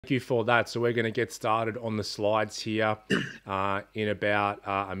Thank you for that. So we're going to get started on the slides here in about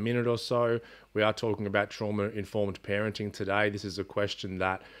a minute or so. We are talking about trauma-informed parenting today. This is a question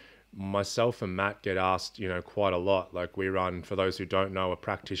that myself and Matt get asked, quite a lot. Like, we run, for those who don't know, a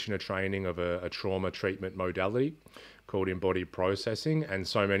practitioner training of a trauma treatment modality called Embodied Processing. And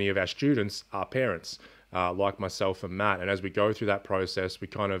so many of our students are parents, like myself and Matt. And as we go through that process, we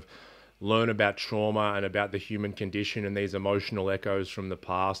kind of learn about trauma and about the human condition and these emotional echoes from the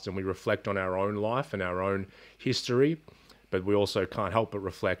past, and we reflect on our own life and our own history, but we also can't help but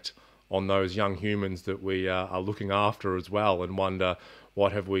reflect on those young humans that we are looking after as well, and wonder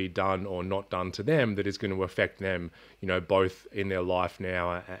what have we done or not done to them that is going to affect them, both in their life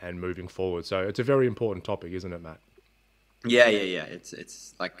now and moving forward. So it's a very important topic, isn't it, Matt? Yeah.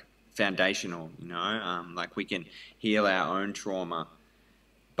 It's like foundational, like we can heal our own trauma,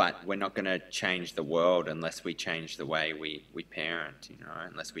 but we're not going to change the world unless we change the way we parent,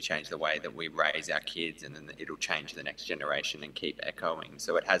 unless we change the way that we raise our kids, and then it'll change the next generation and keep echoing.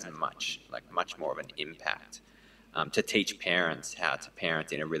 So it has much more of an impact to teach parents how to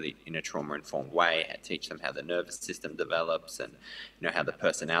parent in a trauma-informed way, teach them how the nervous system develops, and how the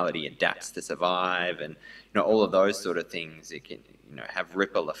personality adapts to survive, and all of those sort of things. It can have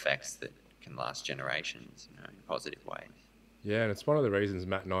ripple effects that can last generations, in positive ways. Yeah, and it's one of the reasons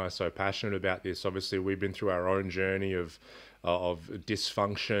Matt and I are so passionate about this. Obviously, we've been through our own journey of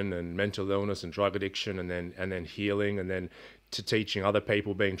dysfunction and mental illness and drug addiction, and then healing, and then to teaching other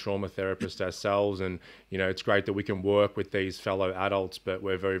people, being trauma therapists ourselves. And it's great that we can work with these fellow adults, but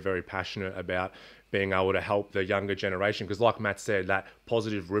we're very, very passionate about being able to help the younger generation, because like Matt said, that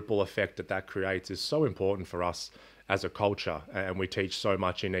positive ripple effect that creates is so important for us as a culture. And we teach so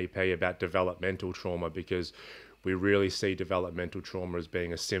much in EP about developmental trauma, because we really see developmental trauma as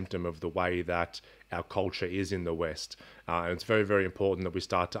being a symptom of the way that our culture is in the West. And it's very, very important that we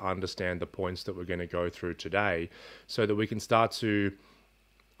start to understand the points that we're going to go through today, so that we can start to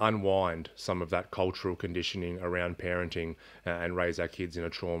unwind some of that cultural conditioning around parenting and raise our kids in a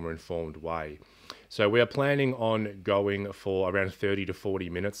trauma-informed way. So we are planning on going for around 30 to 40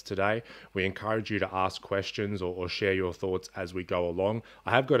 minutes today. We encourage you to ask questions or share your thoughts as we go along.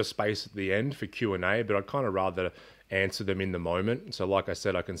 I have got a space at the end for Q&A, but I'd kind of rather answer them in the moment. So like I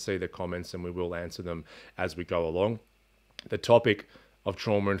said, I can see the comments and we will answer them as we go along. The topic of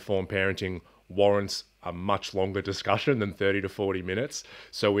trauma-informed parenting warrants a much longer discussion than 30 to 40 minutes.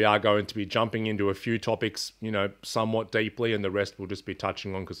 So we are going to be jumping into a few topics, somewhat deeply, and the rest we'll just be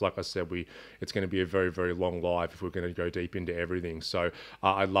touching on, because like I said, it's going to be a very, very long live if we're going to go deep into everything. So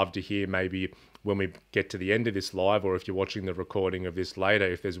I'd love to hear, maybe when we get to the end of this live, or if you're watching the recording of this later,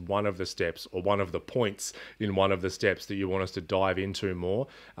 if there's one of the steps or one of the points in one of the steps that you want us to dive into more,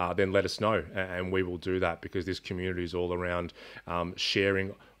 then let us know, and we will do that, because this community is all around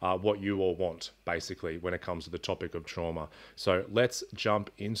sharing what you all want, basically, when it comes to the topic of trauma. So let's jump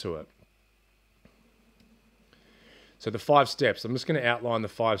into it. So the 5 steps, I'm just going to outline the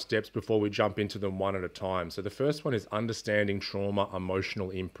 5 steps before we jump into them one at a time. So the first one is understanding trauma,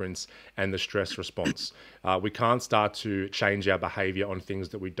 emotional imprints, and the stress response. We can't start to change our behavior on things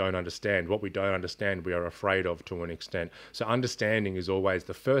that we don't understand. What we don't understand, we are afraid of to an extent. So understanding is always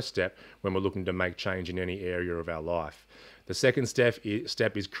the first step when we're looking to make change in any area of our life. The second step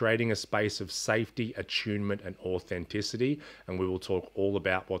is creating a space of safety, attunement, and authenticity. And we will talk all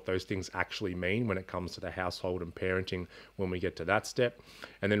about what those things actually mean when it comes to the household and parenting when we get to that step.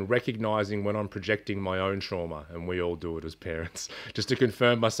 And then recognizing when I'm projecting my own trauma, and we all do it as parents. Just to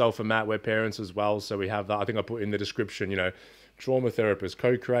confirm, myself and Matt, we're parents as well. So we have that. I think I put in the description, trauma therapist,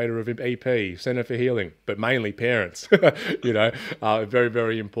 co-creator of EP, Center for Healing, but mainly parents, very,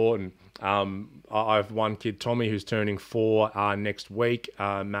 very important. I have one kid, Tommy, who's turning 4 next week.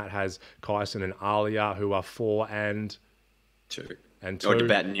 Matt has Kyson and Alia, who are 4 and 2. And 2. Or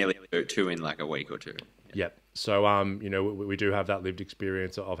about nearly 2 in like a week or 2. Yep. So, we do have that lived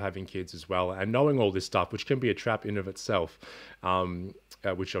experience of having kids as well, and knowing all this stuff, which can be a trap in of itself,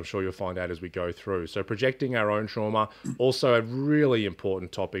 which I'm sure you'll find out as we go through. So projecting our own trauma, also a really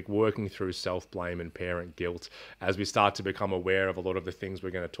important topic, working through self-blame and parent guilt. As we start to become aware of a lot of the things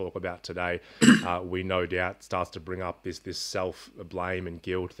we're going to talk about today, we no doubt starts to bring up this self-blame and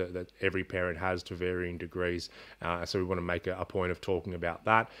guilt that every parent has to varying degrees. So we want to make a point of talking about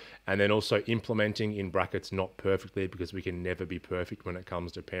that. And then also implementing, in brackets, not perfectly, because we can never be perfect when it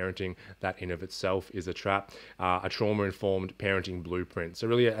comes to parenting. That in of itself is a trap. A trauma-informed parenting blueprint. imprint. So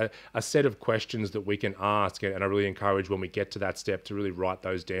really a set of questions that we can ask, and I really encourage when we get to that step to really write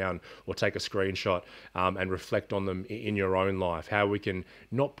those down or take a screenshot and reflect on them in your own life, how we can,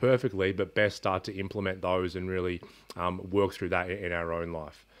 not perfectly, but best start to implement those and really work through that in our own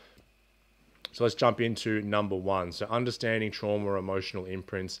life. So let's jump into number one. So understanding trauma or emotional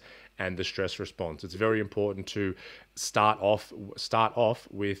imprints and the stress response. It's very important to start off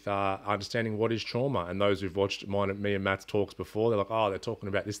with understanding what is trauma. And those who've watched me and Matt's talks before, they're like, oh, they're talking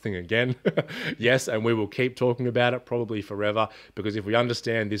about this thing again. Yes, and we will keep talking about it probably forever, because if we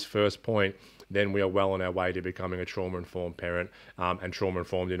understand this first point, then we are well on our way to becoming a trauma-informed parent and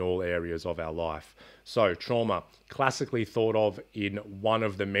trauma-informed in all areas of our life. So trauma, classically thought of in one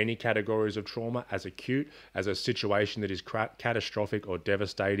of the many categories of trauma as acute, as a situation that is catastrophic or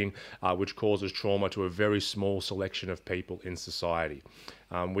devastating, which causes trauma to a very small selection of people in society.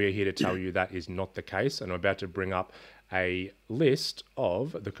 We are here to tell you that is not the case, and I'm about to bring up a list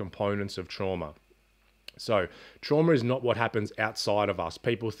of the components of trauma. So trauma is not what happens outside of us.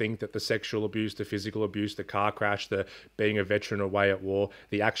 People think that the sexual abuse, the physical abuse, the car crash, the being a veteran away at war,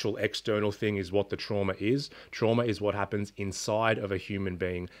 the actual external thing is what the trauma is. Trauma is what happens inside of a human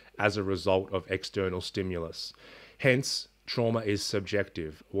being as a result of external stimulus. Hence, trauma is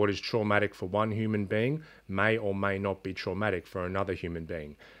subjective. What is traumatic for one human being may or may not be traumatic for another human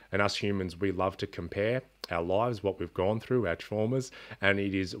being. And us humans, we love to compare our lives, what we've gone through, our traumas, and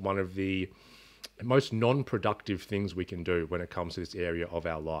it is one of the most non-productive things we can do when it comes to this area of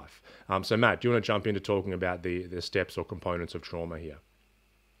our life. So Matt, do you want to jump into talking about the steps or components of trauma here?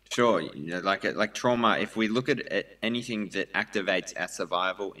 Sure. Like trauma, if we look at anything that activates our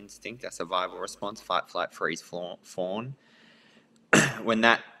survival instinct, our survival response, fight, flight, freeze, fawn, when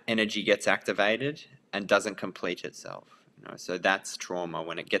that energy gets activated and doesn't complete itself, so that's trauma.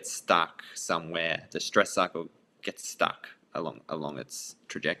 When it gets stuck somewhere, the stress cycle gets stuck along its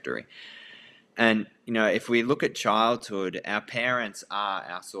trajectory. And, if we look at childhood, our parents are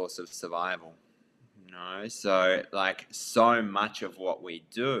our source of survival. So so much of what we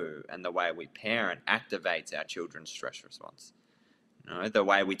do and the way we parent activates our children's stress response. The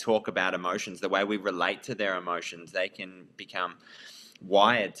way we talk about emotions, the way we relate to their emotions, they can become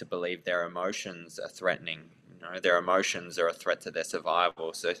wired to believe their emotions are threatening. Their emotions are a threat to their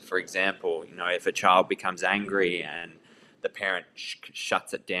survival. So, for example, if a child becomes angry and the parent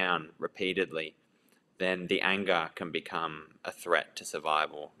shuts it down repeatedly, then the anger can become a threat to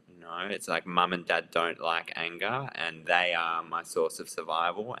survival. It's like mum and dad don't like anger, and they are my source of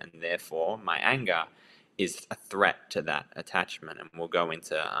survival, and therefore my anger is a threat to that attachment. And we'll go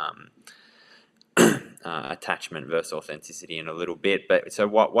into attachment versus authenticity in a little bit. But so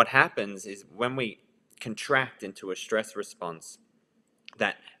what happens is when we contract into a stress response,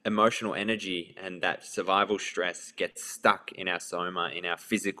 that emotional energy and that survival stress gets stuck in our soma, in our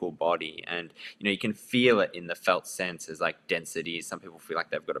physical body. And, you can feel it in the felt senses, like densities. Some people feel like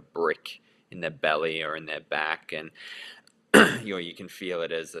they've got a brick in their belly or in their back. And, you can feel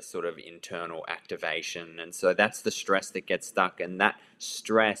it as a sort of internal activation. And so that's the stress that gets stuck. And that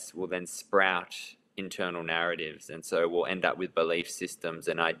stress will then sprout internal narratives. And so we'll end up with belief systems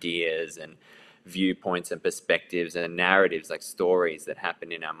and ideas and viewpoints and perspectives and narratives, like stories that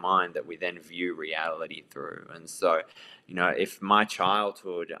happen in our mind that we then view reality through. And so, if my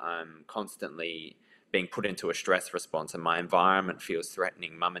childhood, I'm constantly being put into a stress response and my environment feels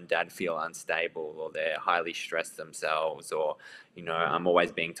threatening, mum and dad feel unstable, or they're highly stressed themselves, or, I'm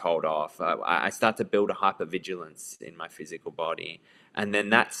always being told off, I start to build a hypervigilance in my physical body. And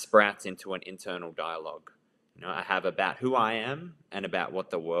then that sprouts into an internal dialogue I have about who I am and about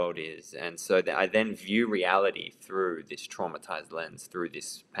what the world is. And so I then view reality through this traumatized lens, through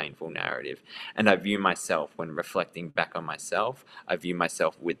this painful narrative. And I view myself, when reflecting back on myself, I view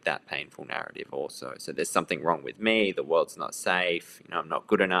myself with that painful narrative also. So there's something wrong with me, the world's not safe, I'm not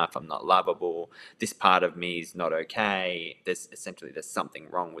good enough, I'm not lovable, this part of me is not okay, there's something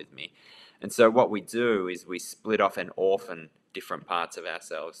wrong with me. And so what we do is we split off and orphan different parts of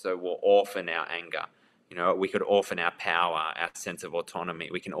ourselves. So we'll orphan our anger. We could orphan our power, our sense of autonomy.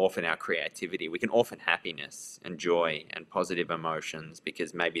 We can orphan our creativity. We can orphan happiness and joy and positive emotions,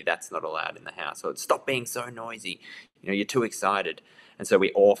 because maybe that's not allowed in the house. Or stop being so noisy. You're too excited. And so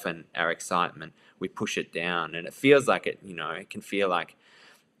we orphan our excitement. We push it down. And it feels like it can feel like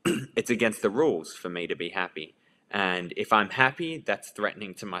it's against the rules for me to be happy. And if I'm happy, that's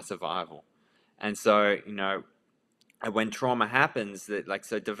threatening to my survival. And so, when trauma happens,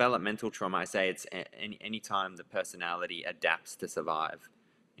 so developmental trauma, I say it's any time the personality adapts to survive.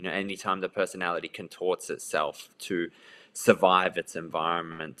 You know, anytime the personality contorts itself to survive its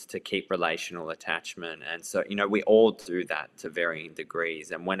environment, to keep relational attachment. And so, you know, we all do that to varying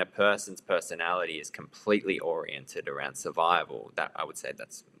degrees. And when a person's personality is completely oriented around survival, that I would say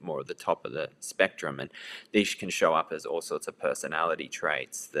that's more at the top of the spectrum. And these can show up as all sorts of personality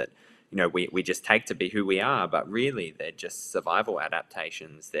traits that, you know, we just take to be who we are, but really they're just survival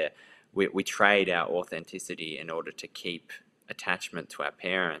adaptations. We trade our authenticity in order to keep attachment to our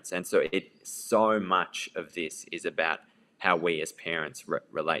parents. And so so much of this is about how we as parents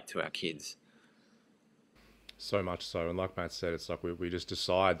relate to our kids. So much so. And like Matt said, it's like we just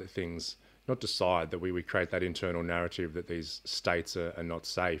decide that things, not decide, that we create that internal narrative that these states are not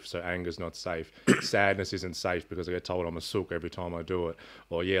safe. So anger's not safe. Sadness isn't safe because I get told I'm a sook every time I do it.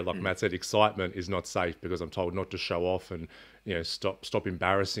 Or yeah, like Matt said, excitement is not safe because I'm told not to show off and, you know, stop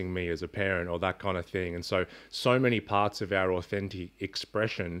embarrassing me as a parent, or that kind of thing. And so many parts of our authentic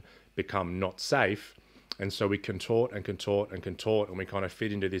expression become not safe. And so we contort and contort and contort, and we kind of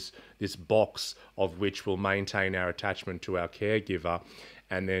fit into this box of which will maintain our attachment to our caregiver.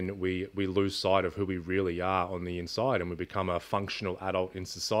 And then we lose sight of who we really are on the inside, and we become a functional adult in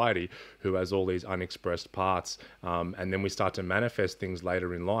society who has all these unexpressed parts. And then we start to manifest things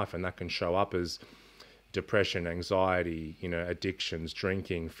later in life, and that can show up as depression, anxiety, you know, addictions,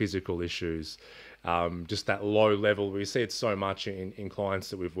 drinking, physical issues, just that low level. We see it so much in clients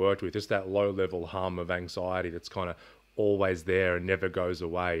that we've worked with, just that low level hum of anxiety that's kind of always there and never goes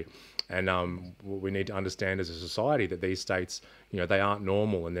away. And we need to understand as a society that these states, you know, they aren't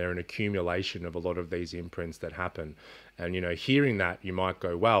normal, and they're an accumulation of a lot of these imprints that happen. And, you know, hearing that, you might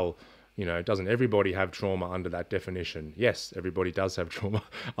go, well, you know, doesn't everybody have trauma under that definition? Yes, everybody does have trauma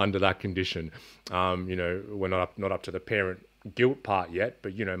under that condition. You know, we're not up to the parent guilt part yet,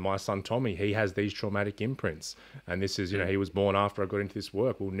 but, you know, my son Tommy, he has these traumatic imprints, and this is, you know, he was born after I got into this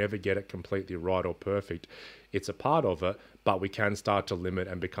work. We'll never get it completely right or perfect. It's a part of it, but we can start to limit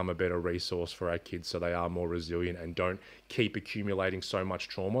and become a better resource for our kids so they are more resilient and don't keep accumulating so much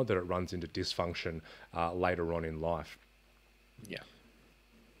trauma that it runs into dysfunction later on in life. Yeah.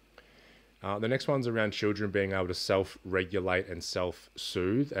 The next one's around children being able to self-regulate and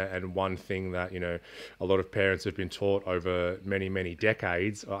self-soothe. And one thing that, you know, a lot of parents have been taught over many, many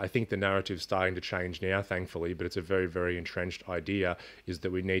decades, I think the narrative's starting to change now, thankfully, but it's a very, very entrenched idea, is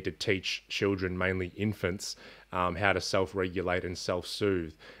that we need to teach children, mainly infants, how to self-regulate and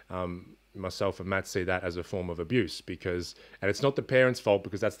self-soothe. Myself and Matt see that as a form of abuse, and it's not the parents' fault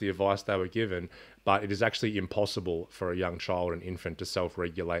because that's the advice they were given, but it is actually impossible for a young child, an infant, to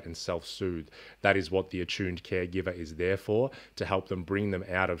self-regulate and self-soothe. That is what the attuned caregiver is there for, to help them bring them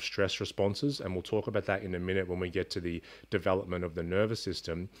out of stress responses. And we'll talk about that in a minute when we get to the development of the nervous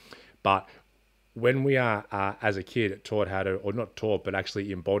system. But when we are, as a kid, taught how to, or not taught, but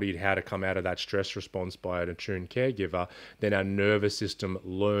actually embodied how to come out of that stress response by an attuned caregiver, then our nervous system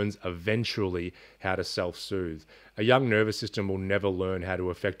learns eventually how to self-soothe. A young nervous system will never learn how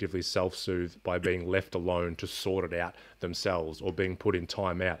to effectively self-soothe by being left alone to sort it out themselves, or being put in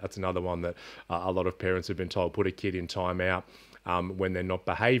timeout. That's another one that a lot of parents have been told, put a kid in timeout when they're not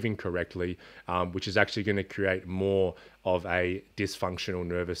behaving correctly, which is actually going to create more of a dysfunctional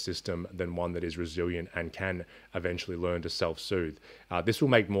nervous system than one that is resilient and can eventually learn to self-soothe. This will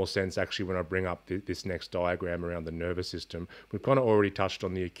make more sense actually when I bring up this next diagram around the nervous system. We've kind of already touched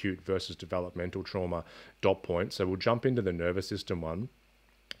on the acute versus developmental trauma dot point, so we'll jump into the nervous system one.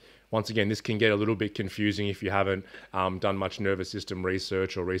 Once again, this can get a little bit confusing if you haven't done much nervous system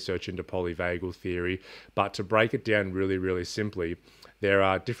research or research into polyvagal theory. But to break it down really, really simply, there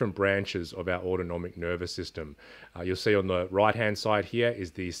are different branches of our autonomic nervous system. You'll see on the right-hand side here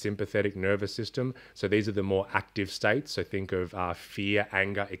is the sympathetic nervous system. So these are the more active states. So think of fear,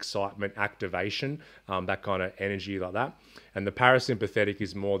 anger, excitement, activation, that kind of energy like that. And the parasympathetic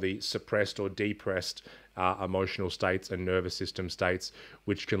is more the suppressed or depressed emotional states and nervous system states,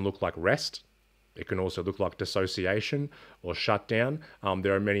 which can look like rest. It can also look like dissociation or shutdown.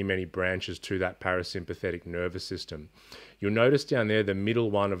 There are many, many branches to that parasympathetic nervous system. You'll notice down there, the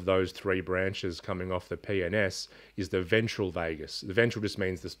middle one of those three branches coming off the PNS is the ventral vagus. The ventral just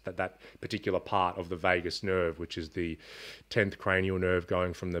means that particular part of the vagus nerve, which is the 10th cranial nerve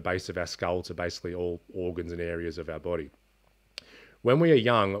going from the base of our skull to basically all organs and areas of our body. When we are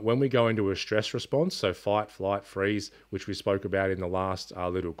young, when we go into a stress response, so fight, flight, freeze, which we spoke about in the last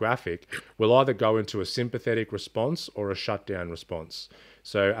little graphic, we'll either go into a sympathetic response or a shutdown response.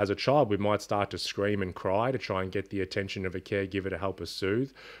 So as a child, we might start to scream and cry to try and get the attention of a caregiver to help us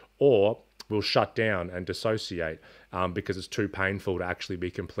soothe, or we'll shut down and dissociate because it's too painful to actually be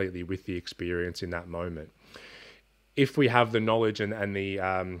completely with the experience in that moment. if we have the knowledge and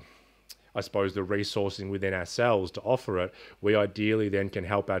the I suppose the resourcing within ourselves to offer it, we ideally then can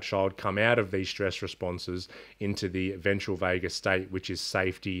help our child come out of these stress responses into the ventral vagus state, which is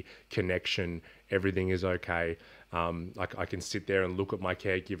safety, connection, everything is okay. I can sit there and look at my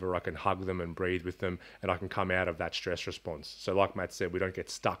caregiver, I can hug them and breathe with them, and I can come out of that stress response. So like Matt said, we don't get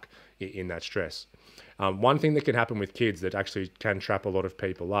stuck in that stress. One thing that can happen with kids that actually can trap a lot of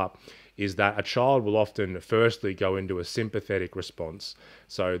people up is that a child will often firstly go into a sympathetic response.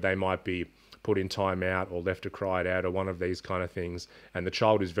 So they might be put in timeout or left to cry it out or one of these kind of things. And the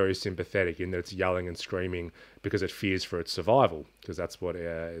child is very sympathetic in that it's yelling and screaming because it fears for its survival, because that's what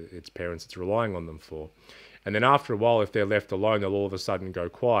its parents, it's relying on them for. And then after a while, if they're left alone, they'll all of a sudden go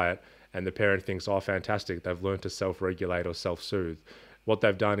quiet and the parent thinks, oh, fantastic, they've learned to self-regulate or self-soothe. What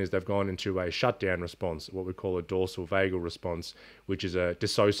they've done is they've gone into a shutdown response, what we call a dorsal vagal response, which is a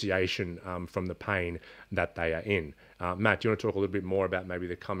dissociation from the pain that they are in. Matt, do you want to talk a little bit more about maybe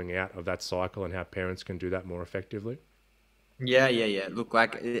the coming out of that cycle and how parents can do that more effectively? Yeah. Look,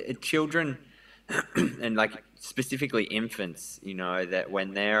 like children and like specifically infants, that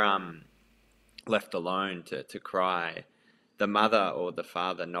when they're left alone to cry, the mother or the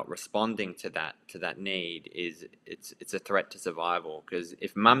father not responding to that need it's a threat to survival. Because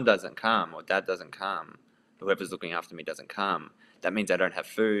if mum doesn't come or dad doesn't come, whoever's looking after me doesn't come, that means I don't have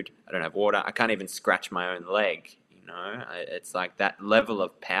food, I don't have water, I can't even scratch my own leg. It's like that level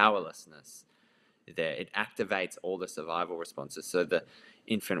of powerlessness there. It activates all the survival responses. So the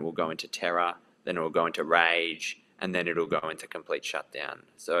infant will go into terror, then it will go into rage, and then it'll go into complete shutdown.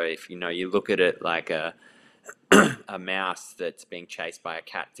 So if you look at it like a mouse that's being chased by a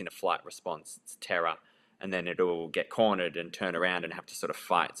cat, it's in a flight response, it's terror, and then it'll get cornered and turn around and have to sort of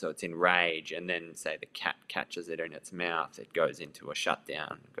fight, so it's in rage, and then say the cat catches it in its mouth, it goes into a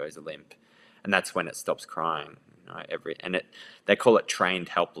shutdown, goes limp, and that's when it stops crying. They call it trained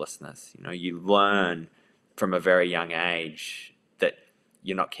helplessness. You learn from a very young age that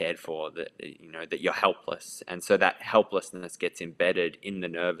you're not cared for, that you're helpless, and so that helplessness gets embedded in the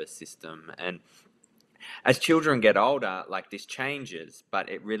nervous system. And as children get older, like, this changes, but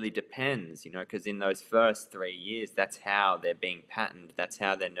it really depends, because in those first 3 years, that's how they're being patterned, that's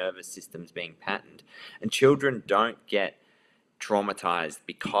how their nervous system's being patterned. And children don't get traumatized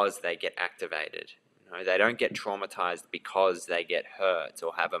because they get activated. They don't get traumatized because they get hurt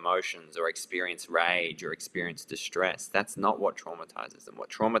or have emotions or experience rage or experience distress. That's not what traumatizes them. What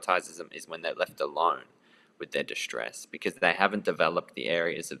traumatizes them is when they're left alone with their distress, because they haven't developed the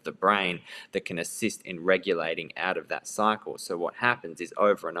areas of the brain that can assist in regulating out of that cycle. So what happens is,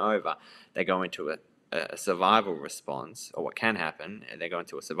 over and over, they go into a survival response, or what can happen, they go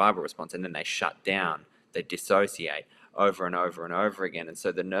into a survival response and then they shut down, they dissociate over and over and over again. And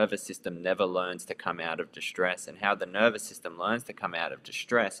so the nervous system never learns to come out of distress. And how the nervous system learns to come out of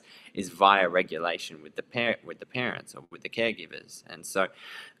distress is via regulation with the parents or with the caregivers. And so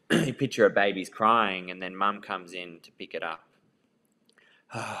you picture a baby's crying and then mum comes in to pick it up.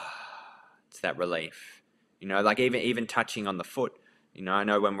 It's that relief. Like even touching on the foot. I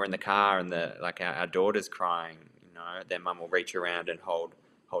know when we're in the car and our daughter's crying, their mum will reach around and hold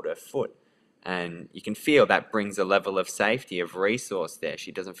her foot. And you can feel that brings a level of safety, of resource there.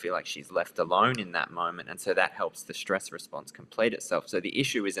 She doesn't feel like she's left alone in that moment. And so that helps the stress response complete itself. So the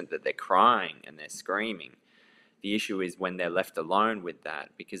issue isn't that they're crying and they're screaming. The issue is when they're left alone with that,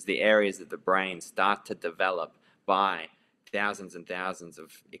 because the areas of the brain start to develop by thousands and thousands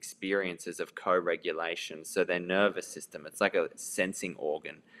of experiences of co-regulation. So their nervous system, it's like a sensing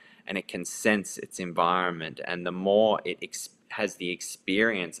organ, and it can sense its environment. And the more it has the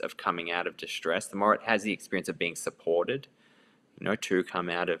experience of coming out of distress, the more it has the experience of being supported, to come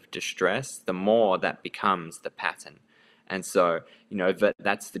out of distress, the more that becomes the pattern. And so,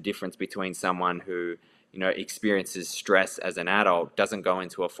 that's the difference between someone who, experiences stress as an adult, doesn't go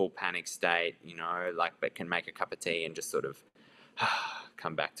into a full panic state, but can make a cup of tea and just sort of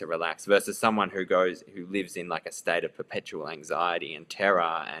come back to relax, versus someone who lives in like a state of perpetual anxiety and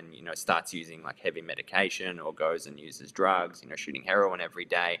terror and, starts using like heavy medication or goes and uses drugs, shooting heroin every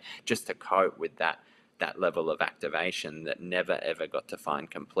day just to cope with that level of activation that never ever got to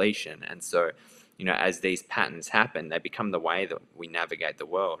find completion. And so, as these patterns happen, they become the way that we navigate the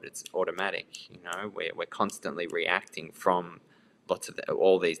world. It's automatic. We're constantly reacting from lots of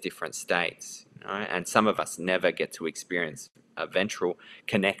all these different states. And some of us never get to experience a ventral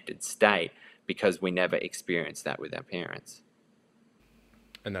connected state because we never experienced that with our parents.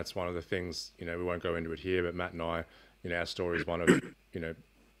 And that's one of the things, we won't go into it here, but Matt and I, our story is one of,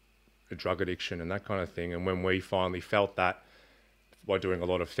 a drug addiction and that kind of thing. And when we finally felt that by doing a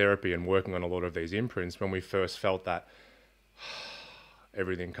lot of therapy and working on a lot of these imprints, when we first felt that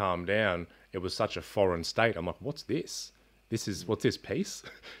everything calmed down, it was such a foreign state. I'm like, what's this? What's this, peace?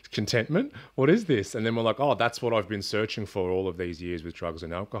 Contentment? What is this? And then we're like, oh, that's what I've been searching for all of these years with drugs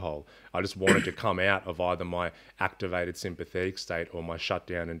and alcohol. I just wanted to come out of either my activated sympathetic state or my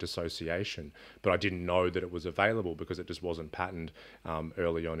shutdown and dissociation. But I didn't know that it was available because it just wasn't patterned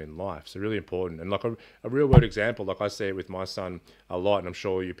early on in life. So really important. And like a real world example, like I see it with my son a lot, and I'm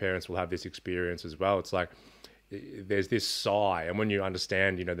sure your parents will have this experience as well. It's like, there's this sigh, and when you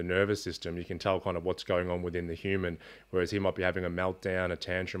understand, the nervous system, you can tell kind of what's going on within the human, whereas he might be having a meltdown, a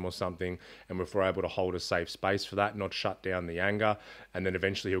tantrum or something, and if we're able to hold a safe space for that, not shut down the anger, and then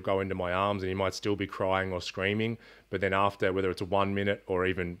eventually he'll go into my arms and he might still be crying or screaming, but then after, whether it's a 1 minute or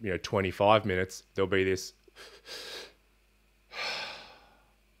even 25 minutes, there'll be this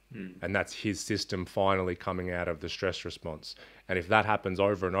and that's his system finally coming out of the stress response. And if that happens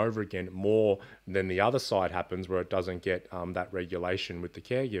over and over again, more than the other side happens where it doesn't get that regulation with the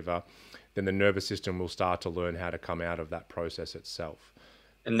caregiver, then the nervous system will start to learn how to come out of that process itself.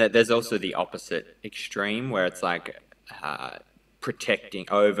 And there's also the opposite extreme where it's like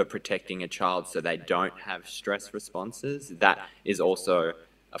overprotecting a child so they don't have stress responses. That is also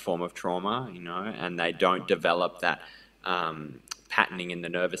a form of trauma, and they don't develop that patterning in the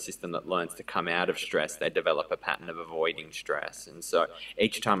nervous system that learns to come out of stress. They develop a pattern of avoiding stress. And so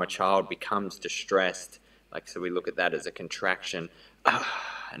each time a child becomes distressed, so we look at that as a contraction,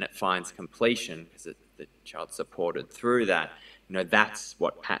 and it finds completion because the child's supported through that. That's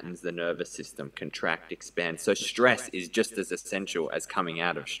what patterns the nervous system: contract, expand. So stress is just as essential as coming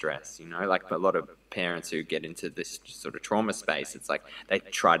out of stress. Like a lot of parents who get into this sort of trauma space, it's like they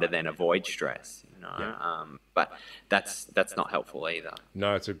try to then avoid stress. Yeah. But that's not helpful either.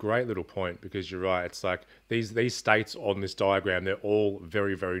 No, it's a great little point, because you're right. It's like these states on this diagram, they're all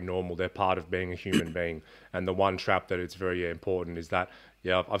very, very normal. They're part of being a human being. And the one trap that it's very important is that,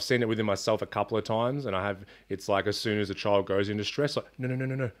 I've seen it within myself a couple of times, and it's like as soon as a child goes into stress, like,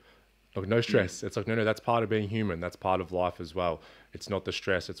 no. Like, no stress. It's like, no, that's part of being human. That's part of life as well. It's not the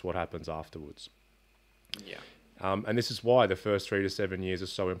stress, it's what happens afterwards. Yeah. And this is why the first 3 to 7 years are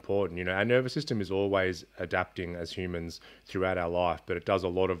so important. Our nervous system is always adapting as humans throughout our life, but it does a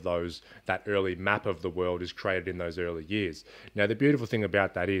lot of that early map of the world is created in those early years. Now, the beautiful thing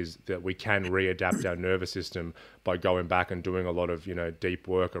about that is that we can readapt our nervous system by going back and doing a lot of, deep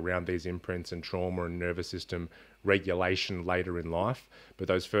work around these imprints and trauma and nervous system regulation later in life. But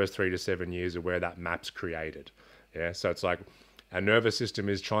those first 3 to 7 years are where that map's created. Yeah. So it's like, our nervous system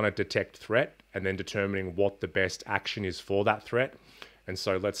is trying to detect threat and then determining what the best action is for that threat. And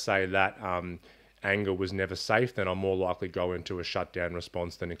so let's say that anger was never safe, then I'm more likely to go into a shutdown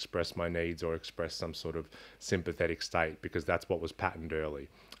response than express my needs or express some sort of sympathetic state, because that's what was patterned early.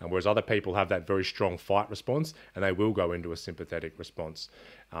 And whereas other people have that very strong fight response and they will go into a sympathetic response.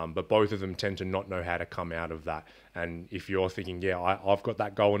 But both of them tend to not know how to come out of that. And if you're thinking, I've got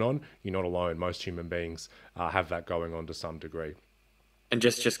that going on, you're not alone. Most human beings have that going on to some degree. And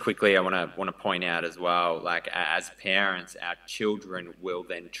just quickly, I want to point out as well, like as parents, our children will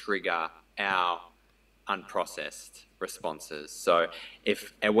then trigger our unprocessed responses. So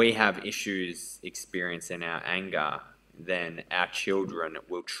if we have issues experiencing our anger, then our children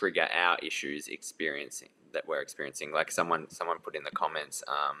will trigger our issues that we're experiencing. Like someone put in the comments,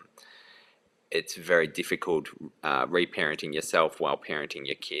 it's very difficult reparenting yourself while parenting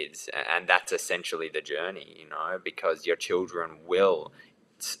your kids, and that's essentially the journey, because your children will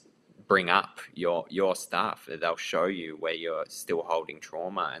bring up your stuff. They'll show you where you're still holding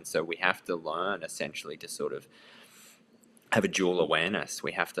trauma, and so we have to learn essentially to sort of have a dual awareness.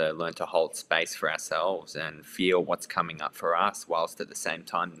 We have to learn to hold space for ourselves and feel what's coming up for us, whilst at the same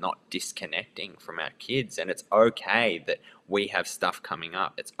time not disconnecting from our kids. And it's okay that we have stuff coming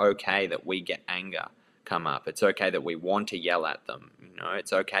up. It's okay that we get anger come up. It's okay that we want to yell at them.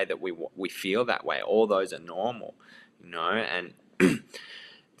 It's okay that we feel that way. All those are normal. And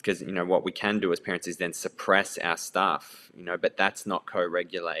because what we can do as parents is then suppress our stuff, but that's not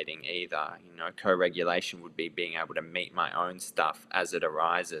co-regulating either. Co-regulation would be being able to meet my own stuff as it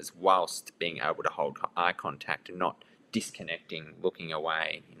arises, whilst being able to hold eye contact and not disconnecting, looking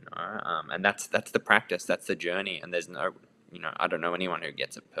away. And that's the practice, that's the journey. And there's no, I don't know anyone who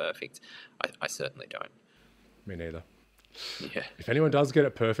gets it perfect. I certainly don't. Me neither. Yeah. If anyone does get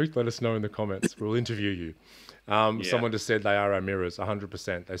it perfect, let us know in the comments. We'll interview you. Someone just said they are our mirrors.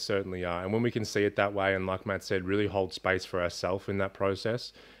 100%. They certainly are. And when we can see it that way, and like Matt said, really hold space for ourselves in that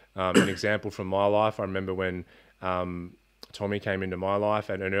process. An example from my life, I remember when Tommy came into my life,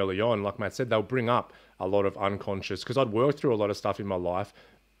 and early on, like Matt said, they'll bring up a lot of unconscious, because I'd worked through a lot of stuff in my life,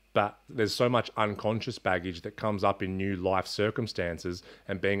 but there's so much unconscious baggage that comes up in new life circumstances,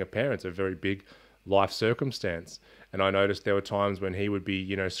 and being a parent's a very big life circumstance. And I noticed there were times when he would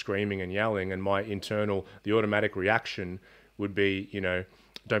be, screaming and yelling, and my the automatic reaction would be,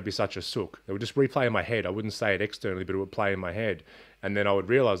 don't be such a sook. It would just replay in my head. I wouldn't say it externally, but it would play in my head. And then I would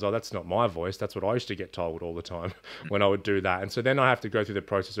realize, oh, that's not my voice. That's what I used to get told all the time when I would do that. And so then I have to go through the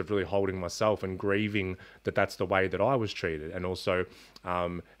process of really holding myself and grieving that that's the way that I was treated. And also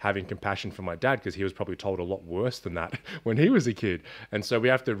having compassion for my dad, because he was probably told a lot worse than that when he was a kid. And so we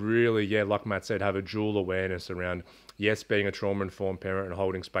have to really, like Matt said, have a dual awareness around, yes, being a trauma-informed parent and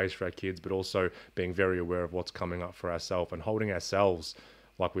holding space for our kids, but also being very aware of what's coming up for ourselves and holding ourselves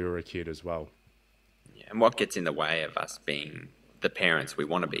like we were a kid as well. Yeah, and what gets in the way of us being the parents we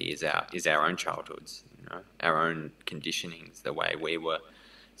want to be is our own childhoods, our own conditionings, the way we were,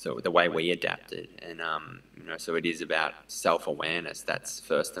 so the way we adapted, and so it is about self-awareness. That's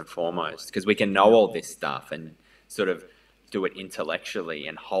first and foremost, because we can know all this stuff and sort of do it intellectually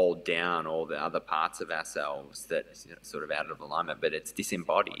and hold down all the other parts of ourselves that sort of out of alignment, but it's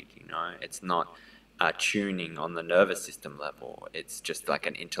disembodied. It's not tuning on the nervous system level. It's just like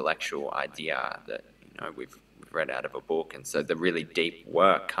an intellectual idea that we've read out of a book. And so the really deep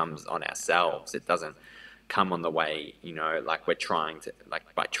work comes on ourselves. It doesn't come on the way, like by trying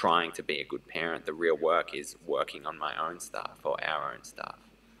to be a good parent. The real work is working on my own stuff or our own stuff.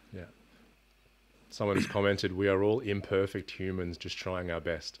 Yeah. Someone has commented, we are all imperfect humans just trying our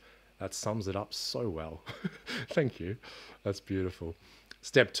best. That sums it up so well. Thank you. That's beautiful.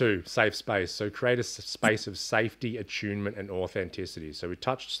 Step 2, safe space. So create a space of safety, attunement, and authenticity. So we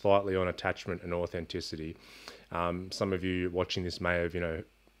touched slightly on attachment and authenticity. Some of you watching this may have,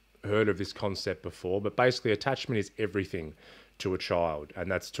 heard of this concept before, but basically attachment is everything to a child,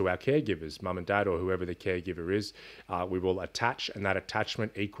 and that's to our caregivers, mum and dad, or whoever the caregiver is. We will attach, and that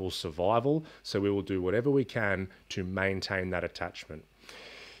attachment equals survival. So we will do whatever we can to maintain that attachment.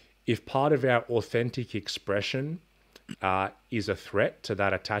 If part of our authentic expression is a threat to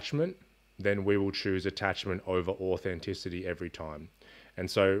that attachment, then we will choose attachment over authenticity every time. And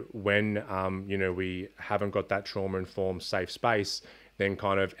so when, we haven't got that trauma-informed safe space, then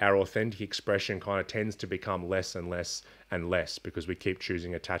kind of our authentic expression kind of tends to become less and less and less, because we keep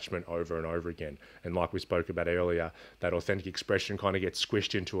choosing attachment over and over again. And like we spoke about earlier, that authentic expression kind of gets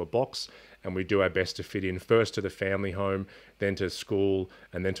squished into a box, and we do our best to fit in first to the family home, then to school,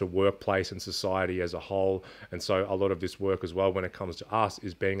 and then to workplace and society as a whole. And so a lot of this work as well, when it comes to us,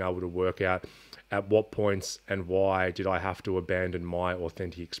 is being able to work out at what points and why did I have to abandon my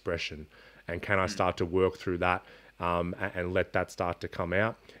authentic expression, and can I start to work through that and let that start to come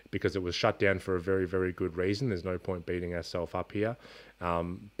out, because it was shut down for a very, very good reason. There's no point beating ourselves up here.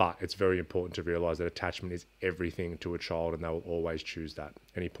 But it's very important to realize that attachment is everything to a child, and they will always choose that.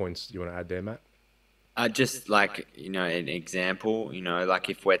 Any points you want to add there, Matt? Just like, an example, like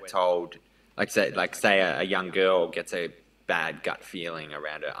if we're told, say a young girl gets a bad gut feeling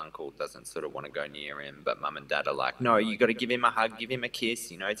around her uncle, doesn't sort of want to go near him, but mum and dad are like, no, you got to give him a hug, give him a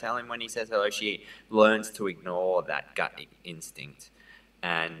kiss, tell him when he says hello. She learns to ignore that gut instinct.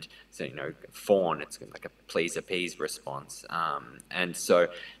 And so, fawn, it's like a please appease response. And so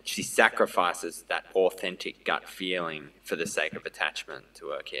she sacrifices that authentic gut feeling for the sake of attachment to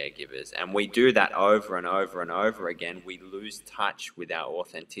her caregivers. And we do that over and over and over again. We lose touch with our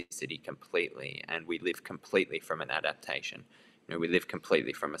authenticity completely, and we live completely from an adaptation. We live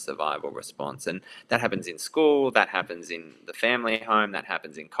completely from a survival response. And that happens in school, that happens in the family home, that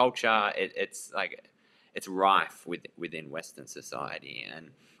happens in culture. It's rife within Western society.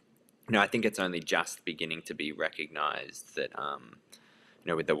 And, I think it's only just beginning to be recognized that,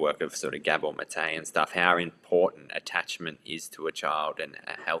 with the work of sort of Gabor Mate and stuff, how important attachment is to a child, and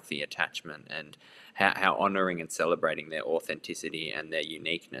a healthy attachment, and how honoring and celebrating their authenticity and their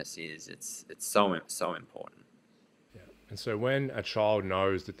uniqueness is. It's so important. Yeah. And so when a child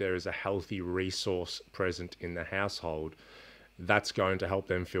knows that there is a healthy resource present in the household, that's going to help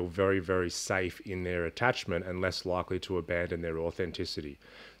them feel very, very safe in their attachment and less likely to abandon their authenticity.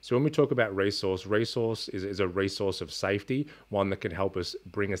 So when we talk about resource is a resource of safety, one that can help us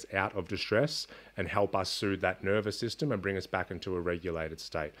bring us out of distress and help us soothe that nervous system and bring us back into a regulated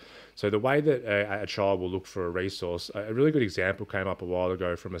state. So the way that a child will look for a resource, a really good example came up a while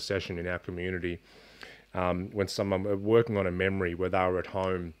ago from a session in our community when someone were working on a memory where they were at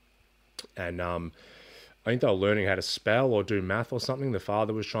home, and I think they were learning how to spell or do math or something. The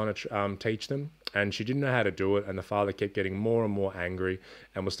father was trying to teach them, and she didn't know how to do it. And the father kept getting more and more angry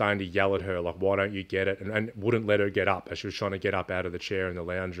and was starting to yell at her, like, "Why don't you get it?" And wouldn't let her get up as she was trying to get up out of the chair in the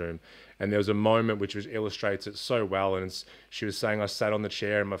lounge room. And there was a moment which illustrates it so well. And she was saying, "I sat on the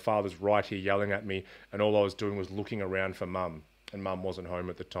chair and my father's right here yelling at me, and all I was doing was looking around for mum." And mum wasn't home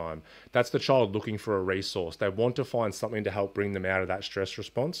at the time. That's the child looking for a resource. They want to find something to help bring them out of that stress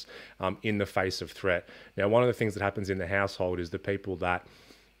response in the face of threat. Now, one of the things that happens in the household is the people that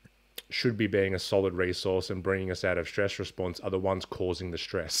should be being a solid resource and bringing us out of stress response are the ones causing the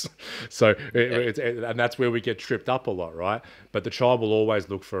stress. So and that's where we get tripped up a lot, right? But the child will always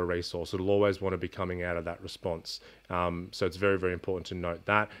look for a resource. It'll always want to be coming out of that response. So it's very, very important to note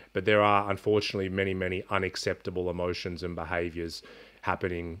that. But there are, unfortunately, many, many unacceptable emotions and behaviors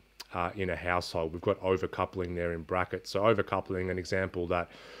happening in a household. We've got overcoupling there in brackets. So overcoupling, an example that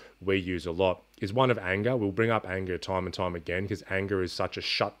we use a lot, is one of anger. We'll bring up anger time and time again because anger is such a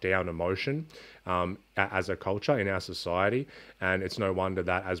shut down emotion as a culture in our society. And it's no wonder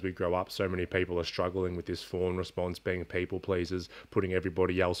that as we grow up, so many people are struggling with this fawn response, being people pleasers, putting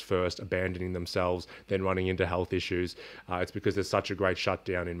everybody else first, abandoning themselves, then running into health issues. It's because there's such a great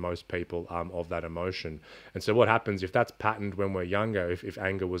shutdown in most people of that emotion. And so what happens if that's patterned when we're younger, if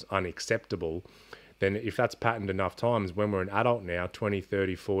anger was unacceptable, then if that's patterned enough times, when we're an adult now, 20,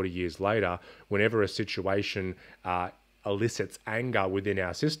 30, 40 years later, whenever a situation elicits anger within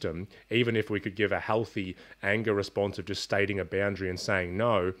our system, even if we could give a healthy anger response of just stating a boundary and saying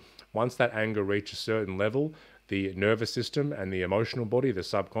no, once that anger reaches a certain level, the nervous system and the emotional body, the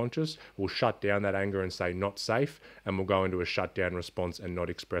subconscious, will shut down that anger and say not safe, and we'll go into a shutdown response and not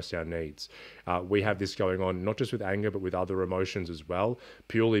express our needs. We have this going on not just with anger, but with other emotions as well,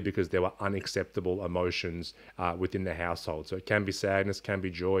 purely because there were unacceptable emotions within the household. So it can be sadness, can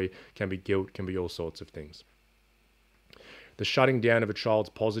be joy, can be guilt, can be all sorts of things. The shutting down of a child's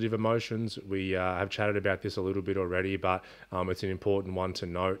positive emotions, we have chatted about this a little bit already, but it's an important one to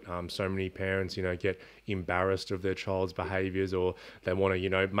note. So many parents, get embarrassed of their child's behaviors, or they want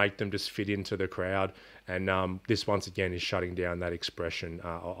to, make them just fit into the crowd. And this, once again, is shutting down that expression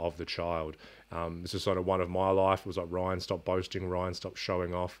of the child. This is sort of one of my life. It was like, Ryan, stop boasting, Ryan, stop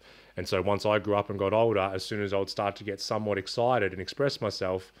showing off. And so once I grew up and got older, as soon as I would start to get somewhat excited and express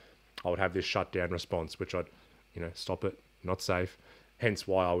myself, I would have this shutdown response, which I'd, stop it. Not safe. Hence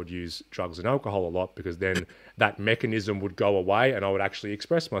why I would use drugs and alcohol a lot, because then that mechanism would go away and I would actually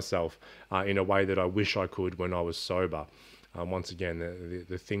express myself in a way that I wish I could when I was sober. Once again,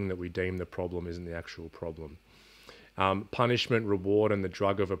 the thing that we deem the problem isn't the actual problem. Punishment, reward, and the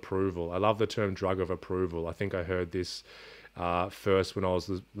drug of approval. I love the term drug of approval. I think I heard this first when I was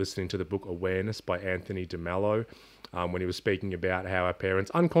listening to the book Awareness by Anthony DeMello, when he was speaking about how our parents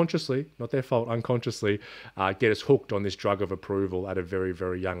unconsciously, not their fault, unconsciously get us hooked on this drug of approval at a very,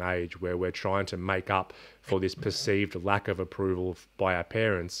 very young age, where we're trying to make up for this perceived lack of approval by our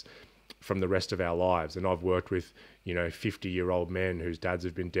parents from the rest of our lives. And I've worked with 50-year-old men whose dads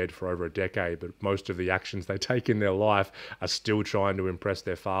have been dead for over a decade, but most of the actions they take in their life are still trying to impress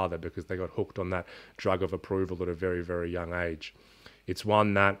their father because they got hooked on that drug of approval at a very, very young age. It's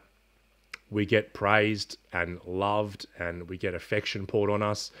one that we get praised and loved and we get affection poured on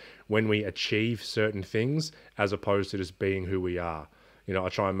us when we achieve certain things, as opposed to just being who we are. I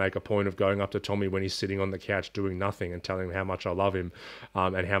try and make a point of going up to Tommy when he's sitting on the couch doing nothing and telling him how much I love him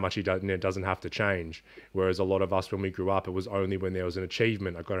and how much he doesn't have to change. Whereas a lot of us, when we grew up, it was only when there was an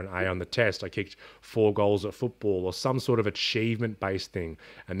achievement. I got an A on the test. I kicked 4 goals at football, or some sort of achievement-based thing.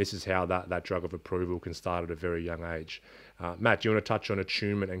 And this is how that drug of approval can start at a very young age. Matt, do you want to touch on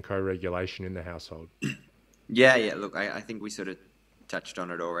attunement and co-regulation in the household? Yeah. Look, I think we sort of touched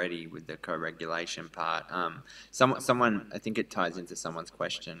on it already with the co-regulation part. Someone, I think it ties into someone's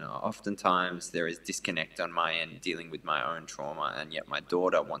question. Oftentimes there is disconnect on my end dealing with my own trauma, and yet my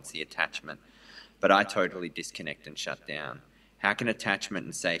daughter wants the attachment, but I totally disconnect and shut down. How can attachment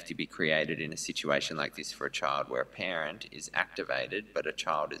and safety be created in a situation like this for a child where a parent is activated but a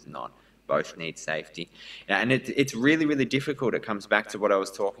child is not? Both need safety. And it's really, really difficult. It comes back to what I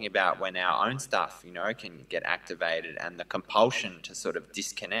was talking about when our own stuff, can get activated, and the compulsion to sort of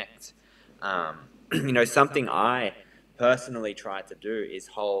disconnect. Something I personally try to do is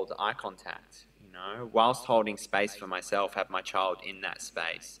hold eye contact, whilst holding space for myself, have my child in that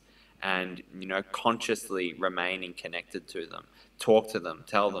space and, consciously remaining connected to them, talk to them,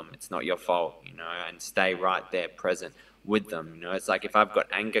 tell them it's not your fault, and stay right there present with them. It's like if I've got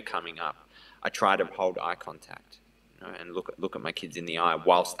anger coming up, I try to hold eye contact, and look at my kids in the eye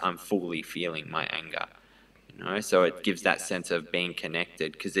whilst I'm fully feeling my anger. So it gives that sense of being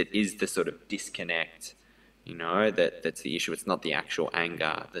connected, because it is the sort of disconnect you know, that's the issue. It's not the actual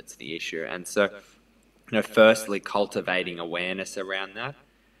anger that's the issue. And so, you know, firstly, cultivating awareness around that.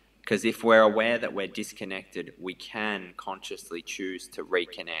 Because if we're aware that we're disconnected, we can consciously choose to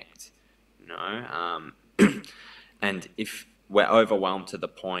reconnect, you know. And if we're overwhelmed to the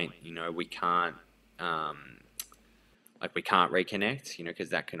point, you know, we can't, we can't reconnect, you know, because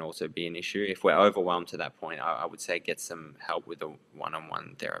that can also be an issue. If we're overwhelmed to that point, I would say get some help with a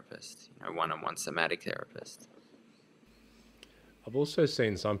one-on-one therapist, you know, one-on-one somatic therapist. I've also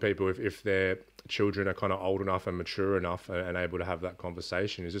seen some people, if their children are kind of old enough and mature enough and able to have that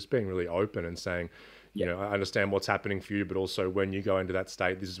conversation, is just being really open and saying, you know, I understand what's happening for you, but also when you go into that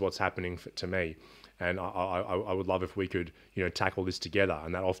state, this is what's happening to me. And I would love if we could, you know, tackle this together.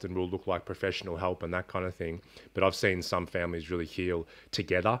 And that often will look like professional help and that kind of thing. But I've seen some families really heal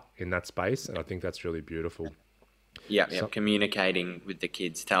together in that space. And I think that's really beautiful. Yeah, communicating with the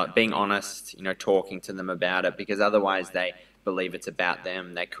kids, being honest, you know, talking to them about it, because otherwise they believe it's about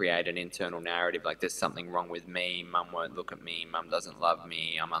them. They create an internal narrative like there's something wrong with me. Mum won't look at me. Mum doesn't love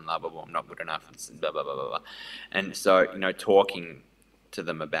me. I'm unlovable. I'm not good enough. Blah, blah, blah, blah, blah. And so, you know, talking to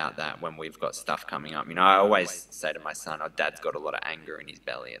them about that when we've got stuff coming up. You know, I always say to my son, "Oh, Dad's got a lot of anger in his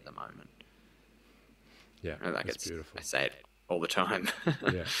belly at the moment." Yeah, you know, like that's beautiful. I say it all the time.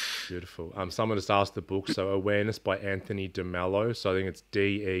 Yeah, beautiful. Someone just asked the book, so Awareness by Anthony DeMello. So I think it's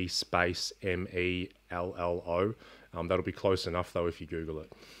DE space MELLO. That'll be close enough though if you Google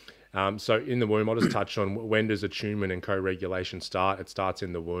it. So in the womb, I'll just touch on when does attunement and co-regulation start? It starts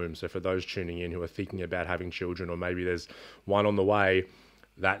in the womb. So for those tuning in who are thinking about having children, or maybe there's one on the way,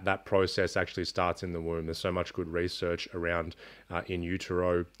 that process actually starts in the womb. There's so much good research around in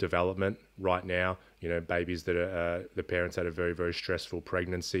utero development right now. You know, babies that are the parents had a very, very stressful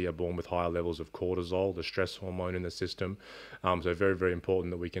pregnancy are born with higher levels of cortisol, the stress hormone in the system. So very, very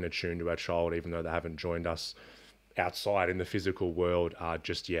important that we can attune to our child, even though they haven't joined us outside in the physical world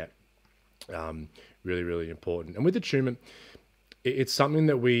just yet. Really, really important. And with attunement, it's something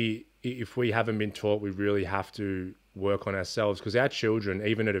that if we haven't been taught, we really have to work on ourselves, because our children,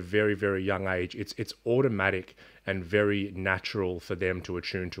 even at a very, very young age, it's automatic and very natural for them to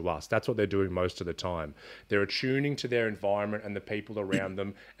attune to us. That's what they're doing most of the time. They're attuning to their environment and the people around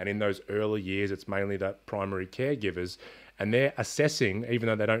them. And in those early years, it's mainly the primary caregivers. And they're assessing, even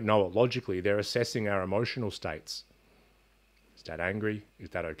though they don't know it logically, they're assessing our emotional states. Is Dad angry? Is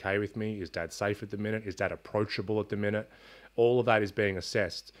Dad okay with me? Is Dad safe at the minute? Is Dad approachable at the minute? All of that is being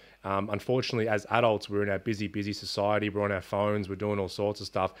assessed. Unfortunately, as adults, we're in our busy society. We're on our phones. We're doing all sorts of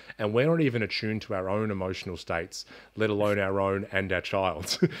stuff. And we're not even attuned to our own emotional states, let alone our own and our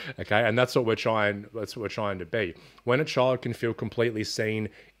child's. Okay. And that's what we're trying to be. When a child can feel completely seen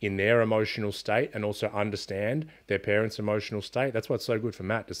in their emotional state and also understand their parents' emotional state, that's what's so good for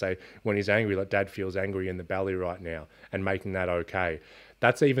Matt to say, when he's angry, like Dad feels angry in the belly right now, and making that okay.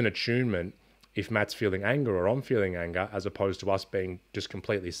 That's even attunement if Matt's feeling anger or I'm feeling anger, as opposed to us being just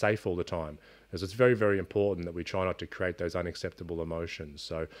completely safe all the time. Because it's very, very important that we try not to create those unacceptable emotions.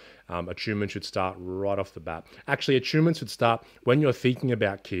 So attunement should start right off the bat. Actually, attunement should start when you're thinking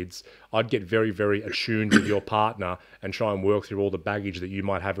about kids. I'd get very, very attuned with your partner and try and work through all the baggage that you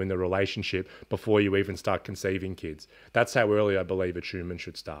might have in the relationship before you even start conceiving kids. That's how early I believe attunement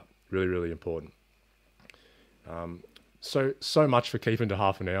should start. Really, really important. So much for keeping to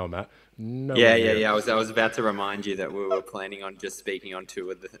half an hour, Matt. Yeah. I was about to remind you that we were planning on just speaking on two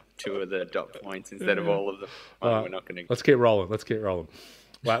of the dot points instead of all of them. We're not going to. Let's keep rolling.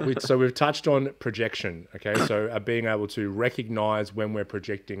 Right, so we've touched on projection. Okay, so being able to recognize when we're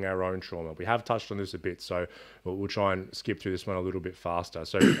projecting our own trauma. We have touched on this a bit, so we'll try and skip through this one a little bit faster.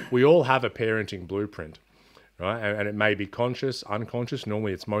 So we all have a parenting blueprint. Right? And it may be conscious, unconscious.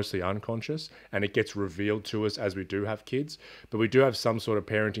 Normally it's mostly unconscious, and it gets revealed to us as we do have kids. But we do have some sort of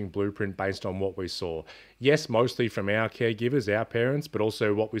parenting blueprint based on what we saw. Yes, mostly from our caregivers, our parents, but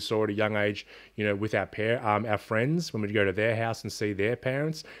also what we saw at a young age, you know, with our friends when we'd go to their house and see their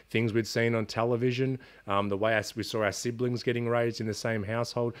parents, things we'd seen on television, the way we saw our siblings getting raised in the same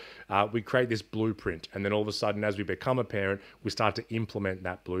household. We create this blueprint, and then all of a sudden, as we become a parent, we start to implement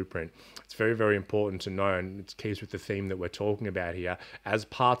that blueprint. It's very, very important to know, and it keeps with the theme that we're talking about here, as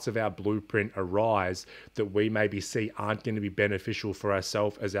parts of our blueprint arise that we maybe see aren't going to be beneficial for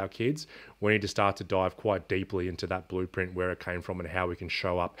ourselves as our kids, we need to start to dive quite deeply into that blueprint, where it came from and how we can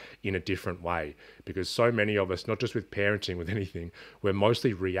show up in a different way. Because so many of us, not just with parenting, with anything, we're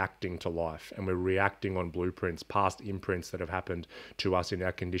mostly reacting to life, and we're reacting on blueprints, past imprints that have happened to us in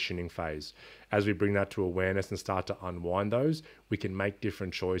our conditioning phase. As we bring that to awareness and start to unwind those, we can make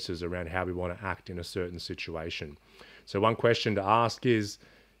different choices around how we want to act in a certain situation. So one question to ask is,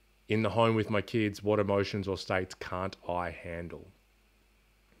 in the home with my kids, what emotions or states can't I handle?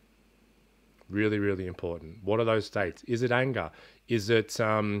 Really, really important. What are those states? Is it anger? Is it,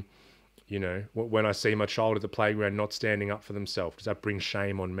 when I see my child at the playground not standing up for themselves, does that bring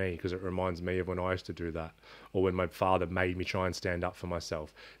shame on me because it reminds me of when I used to do that, or when my father made me try and stand up for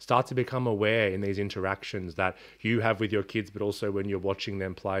myself? Start to become aware in these interactions that you have with your kids, but also when you're watching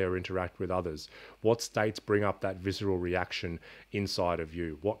them play or interact with others. What states bring up that visceral reaction inside of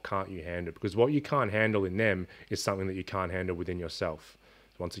you? What can't you handle? Because what you can't handle in them is something that you can't handle within yourself.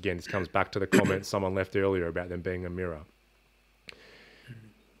 Once again, this comes back to the comment someone left earlier about them being a mirror.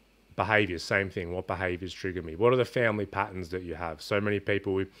 Behaviors, same thing. What behaviors trigger me? What are the family patterns that you have? So many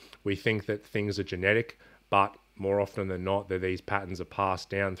people, we think that things are genetic, but more often than not, these patterns are passed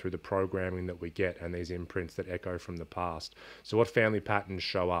down through the programming that we get and these imprints that echo from the past. So what family patterns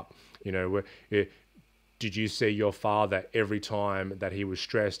show up? Did you see your father every time that he was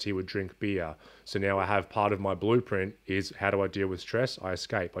stressed, he would drink beer? So now I have part of my blueprint is, how do I deal with stress? I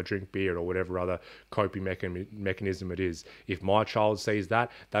escape, I drink beer, or whatever other coping mechanism it is. If my child sees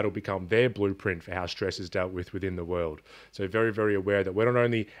that, that'll become their blueprint for how stress is dealt with within the world. So very, very aware that we're not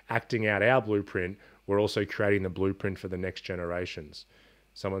only acting out our blueprint, we're also creating the blueprint for the next generations.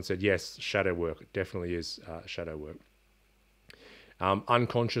 Someone said, yes, shadow work. It definitely is shadow work.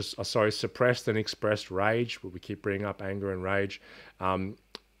 Suppressed and expressed rage. We keep bringing up anger and rage.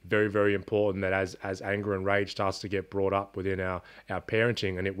 Very, very important that as anger and rage starts to get brought up within our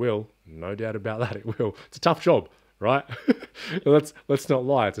parenting, and it will, no doubt about that, it will. It's a tough job, right? let's not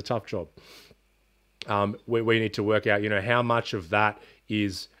lie, it's a tough job. We need to work out, how much of that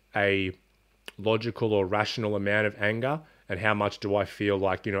is a logical or rational amount of anger, and how much do I feel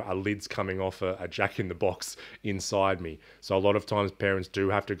like, a lid's coming off a jack in the box inside me. So a lot of times parents do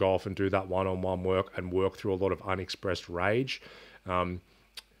have to go off and do that one-on-one work and work through a lot of unexpressed rage.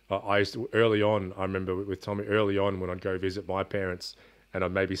 I used to, early on, I remember with Tommy, early on when I'd go visit my parents, and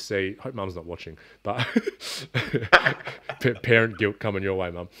I'd maybe see, hope mum's not watching, but parent guilt coming your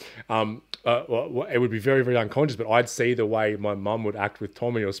way, mum. It would be very, very unconscious, but I'd see the way my mum would act with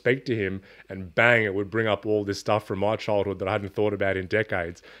Tommy or speak to him, and bang, it would bring up all this stuff from my childhood that I hadn't thought about in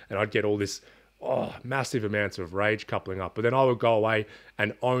decades. And I'd get all this massive amounts of rage coupling up. But then I would go away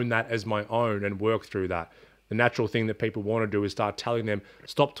and own that as my own and work through that. The natural thing that people want to do is start telling them,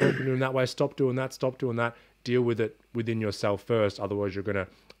 stop talking to him that way, stop doing that, stop doing that. Deal with it within yourself first. Otherwise, you're going to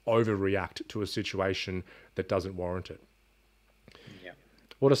overreact to a situation that doesn't warrant it. Yeah.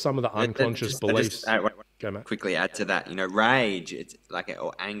 What are some of the unconscious beliefs? Quickly add to that. Rage, it's like,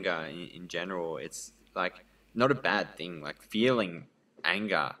 or anger in general, it's like not a bad thing. Like feeling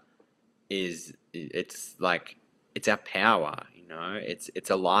anger it's our power. It's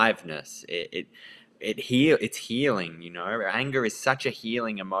aliveness. It's healing, Anger is such a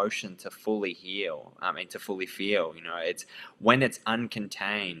healing emotion to fully heal. To fully feel, It's when it's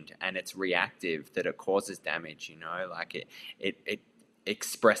uncontained and it's reactive that it causes damage, Like it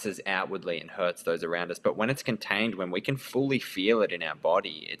expresses outwardly and hurts those around us. But when it's contained, when we can fully feel it in our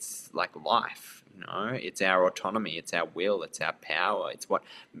body, it's like life. It's our autonomy, it's our will, it's our power. It's what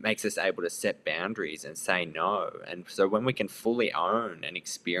makes us able to set boundaries and say no. And so when we can fully own and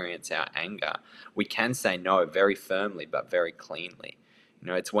experience our anger, we can say no very firmly but very cleanly.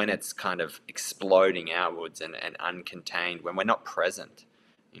 It's when it's kind of exploding outwards and uncontained, when we're not present,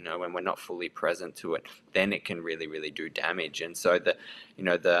 when we're not fully present to it, then it can really, really do damage. And so the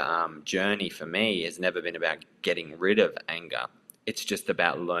journey for me has never been about getting rid of anger. It's just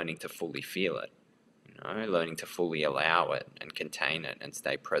about learning to fully feel it. Learning to fully allow it and contain it and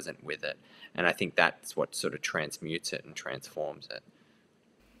stay present with it. And I think that's what sort of transmutes it and transforms it.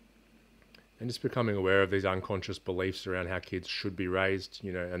 And just becoming aware of these unconscious beliefs around how kids should be raised,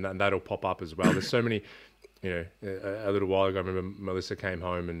 and that'll pop up as well. There's so many, a little while ago, I remember Melissa came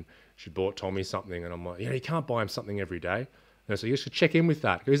home and she bought Tommy something, and I'm like, you can't buy him something every day. And so you should check in with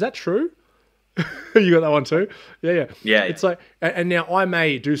that. Is that true? You got that one too? Yeah. It's like, and now I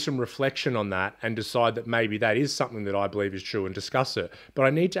may do some reflection on that and decide that maybe that is something that I believe is true and discuss it. But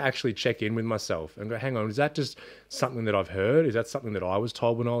I need to actually check in with myself and go, hang on, is that just something that I've heard? Is that something that I was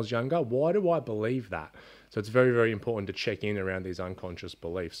told when I was younger? Why do I believe that? So it's very, very important to check in around these unconscious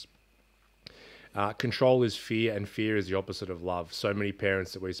beliefs. Control is fear, and fear is the opposite of love. So many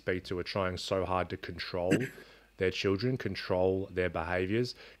parents that we speak to are trying so hard to control their children, control their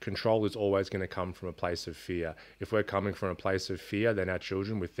behaviors. Control is always going to come from a place of fear. If we're coming from a place of fear, then our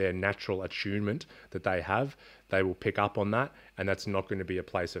children, with their natural attunement that they have, they will pick up on that, and that's not going to be a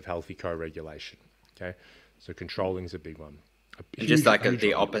place of healthy co-regulation. Okay, so controlling is a big one. And just like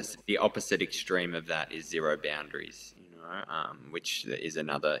the opposite extreme of that is zero boundaries. which is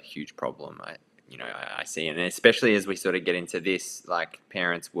another huge problem. I see, and especially as we sort of get into this, like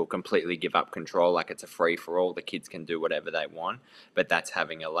parents will completely give up control, like it's a free for all. The kids can do whatever they want, but that's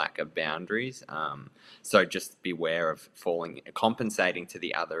having a lack of boundaries. So just beware of compensating to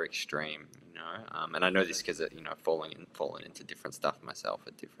the other extreme. And I know this because falling into different stuff myself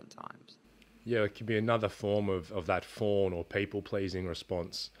at different times. Yeah, it can be another form of that fawn or people pleasing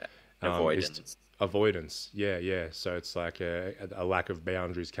response. Avoidance. Avoidance. Yeah, yeah. So it's like a lack of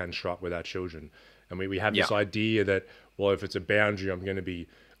boundaries can show up with our children. And we have this idea that, well, if it's a boundary, I'm going to be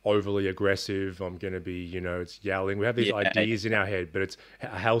overly aggressive. I'm going to be, it's yelling. We have these ideas in our head, but it's a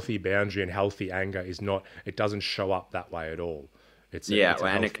healthy boundary, and healthy anger is not, it doesn't show up that way at all.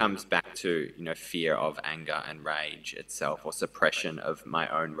 And it comes back to fear of anger and rage itself, or suppression of my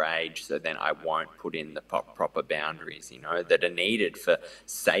own rage. So then I won't put in the proper boundaries, that are needed for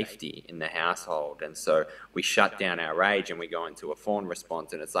safety in the household. And so we shut down our rage and we go into a fawn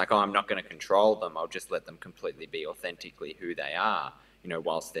response, and it's like, oh, I'm not going to control them. I'll just let them completely be authentically who they are.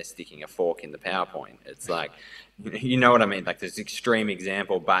 Whilst they're sticking a fork in the PowerPoint. It's like, you know what I mean? Like this extreme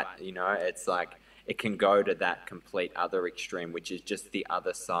example, but it's like, it can go to that complete other extreme, which is just the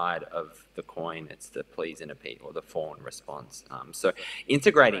other side of the coin. It's the please and repeat, or the fawn response. So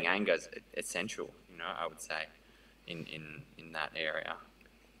integrating anger is essential, I would say, in that area.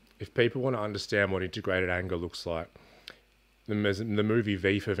 If people want to understand what integrated anger looks like, the movie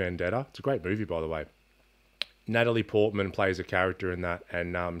V for Vendetta, it's a great movie, by the way. Natalie Portman plays a character in that,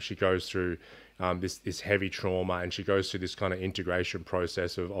 and she goes through this heavy trauma, and she goes through this kind of integration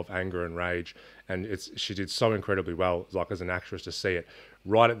process of anger and rage, and she did so incredibly well, like as an actress, to see it.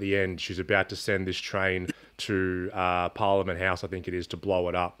 Right at the end, she's about to send this train to Parliament House, I think it is, to blow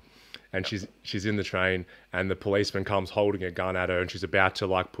it up, and she's in the train, and the policeman comes holding a gun at her, and she's about to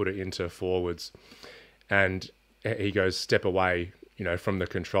like put it into forwards, and he goes, step away, from the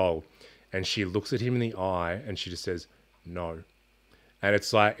control, and she looks at him in the eye, and she just says, no. And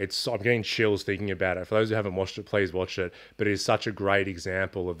it's like, I'm getting chills thinking about it. For those who haven't watched it, please watch it. But it is such a great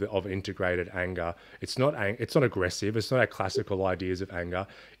example of integrated anger. It's not aggressive. It's not our classical ideas of anger.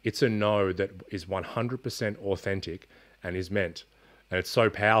 It's a no that is 100% authentic and is meant. And it's so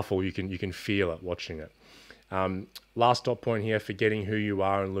powerful. You can feel it watching it. Last dot point here: forgetting who you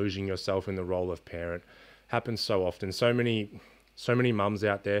are and losing yourself in the role of parent happens so often. So many mums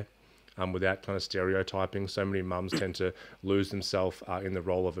out there. Without kind of stereotyping, so many mums tend to lose themselves in the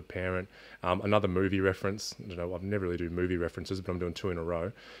role of a parent. Another movie reference, I don't know, I've never really do movie references, but I'm doing two in a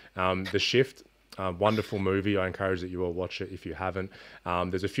row. The Shift, wonderful movie. I encourage that you all watch it if you haven't.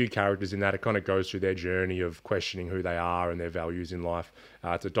 There's a few characters in that. It kind of goes through their journey of questioning who they are and their values in life.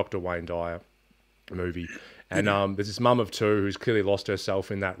 It's a Dr. Wayne Dyer movie. And there's this mum of two who's clearly lost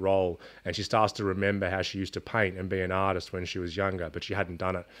herself in that role, and she starts to remember how she used to paint and be an artist when she was younger, but she hadn't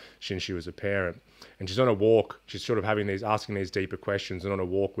done it since she was a parent. And she's on a walk, she's sort of asking these deeper questions, and on a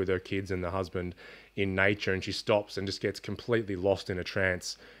walk with her kids and the husband in nature, and she stops and just gets completely lost in a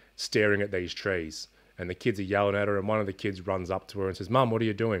trance, staring at these trees. And the kids are yelling at her, and one of the kids runs up to her and says, "Mum, what are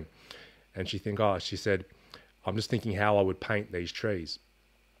you doing?" And she said, "I'm just thinking how I would paint these trees."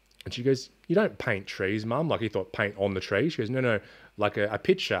 And she goes, "You don't paint trees, Mum." Like he thought paint on the tree. She goes, no, like a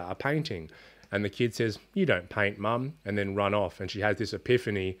picture, a painting. And the kid says, "You don't paint, Mum," and then run off. And she has this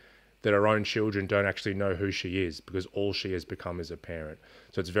epiphany that her own children don't actually know who she is, because all she has become is a parent.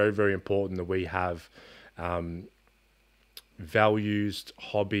 So it's very, very important that we have values,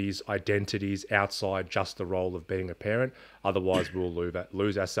 hobbies, identities outside just the role of being a parent. Otherwise, we'll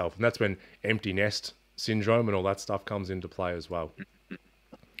lose ourselves. And that's when empty nest syndrome and all that stuff comes into play as well.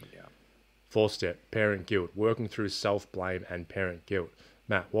 Fourth step, parent guilt, working through self-blame and parent guilt.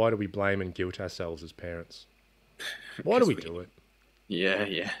 Matt, why do we blame and guilt ourselves as parents? Why do we do it? Yeah.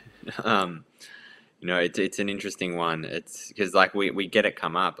 It's an interesting one. It's because like we get it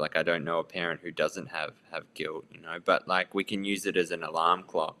come up. Like I don't know a parent who doesn't have guilt, but like we can use it as an alarm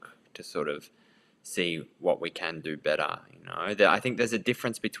clock to sort of see what we can do better. I think there's a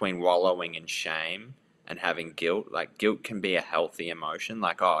difference between wallowing in shame and having guilt. Like guilt can be a healthy emotion,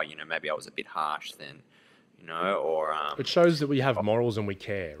 like, oh, maybe I was a bit harsh then, or it shows that we have morals and we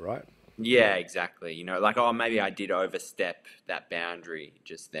care, right? Yeah, exactly. Like, oh, maybe I did overstep that boundary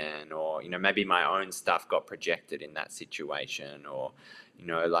just then, or maybe my own stuff got projected in that situation, or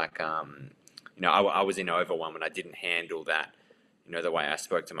I was in over one when I didn't handle that, the way I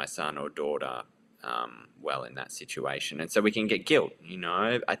spoke to my son or daughter well in that situation. And so we can get guilt.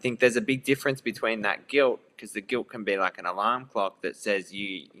 I think there's a big difference between that guilt, because the guilt can be like an alarm clock that says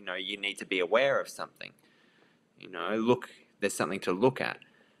you need to be aware of something. Look, there's something to look at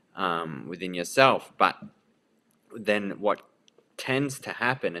within yourself. But then what tends to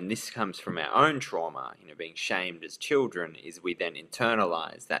happen, and this comes from our own trauma, being shamed as children, is we then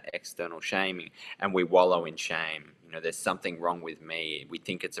internalize that external shaming and we wallow in shame. There's something wrong with me. We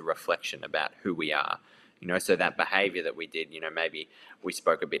think it's a reflection about who we are. So that behavior that we did, maybe we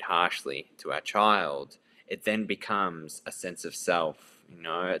spoke a bit harshly to our child, it then becomes a sense of self.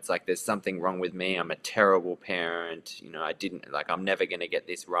 It's like there's something wrong with me. I'm a terrible parent. I didn't, I'm never going to get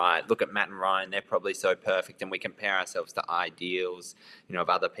this right. Look at Matt and Ryan. They're probably so perfect. And we compare ourselves to ideals, of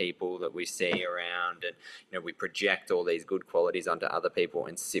other people that we see around. And, we project all these good qualities onto other people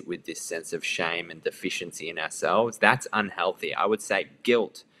and sit with this sense of shame and deficiency in ourselves. That's unhealthy. I would say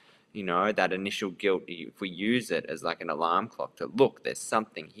guilt, that initial guilt, if we use it as like an alarm clock to look, there's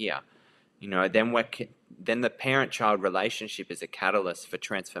something here. Then the parent-child relationship is a catalyst for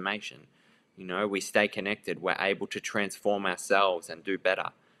transformation. We stay connected. We're able to transform ourselves and do better,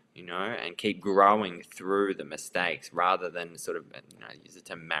 and keep growing through the mistakes rather than sort of, use the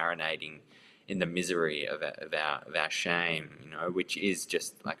term marinating in the misery of our shame, which is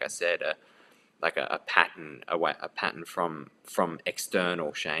just, like I said, a pattern from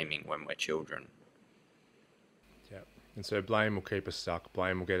external shaming when we're children. And so blame will keep us stuck.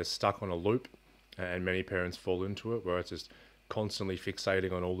 Blame will get us stuck on a loop, and many parents fall into it where it's just constantly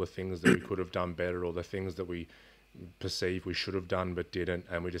fixating on all the things that we could have done better or the things that we perceive we should have done but didn't,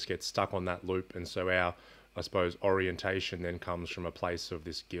 and we just get stuck on that loop. And so our, I suppose, orientation then comes from a place of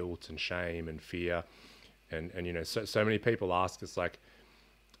this guilt and shame and fear. And so many people ask us, like,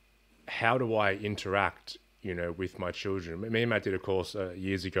 how do I interact, with my children? Me and Matt did a course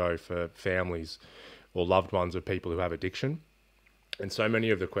years ago for families or loved ones of people who have addiction. And so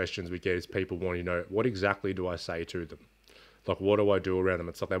many of the questions we get is people wanting to know, what exactly do I say to them? Like, what do I do around them?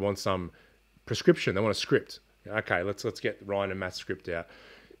 It's like they want some prescription. They want a script. Okay, let's get Ryan and Matt's script out.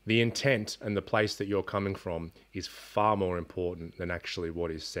 The intent and the place that you're coming from is far more important than actually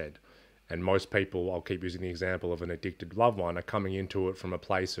what is said. And most people, I'll keep using the example of an addicted loved one, are coming into it from a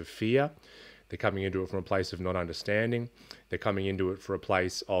place of fear. They're coming into it from a place of not understanding. They're coming into it for a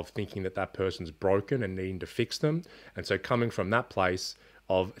place of thinking that that person's broken and needing to fix them. And so coming from that place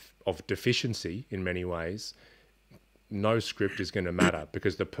of deficiency in many ways, no script is going to matter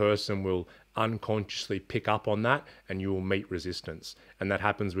because the person will unconsciously pick up on that and you will meet resistance. And that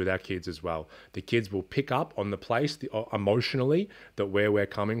happens with our kids as well. The kids will pick up on the place emotionally that where we're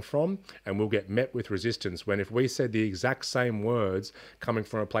coming from, and we'll get met with resistance. When if we said the exact same words coming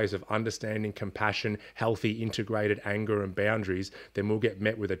from a place of understanding, compassion, healthy, integrated anger and boundaries, then we'll get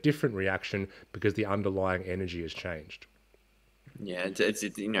met with a different reaction because the underlying energy has changed. Yeah,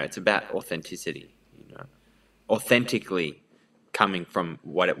 it's about authenticity, authentically coming from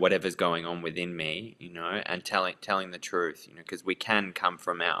whatever's going on within me, and telling the truth, because we can come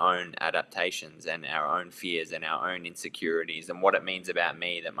from our own adaptations and our own fears and our own insecurities and what it means about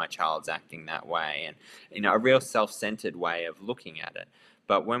me that my child's acting that way, and a real self-centered way of looking at it.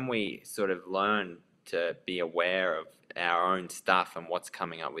 But when we sort of learn to be aware of our own stuff and what's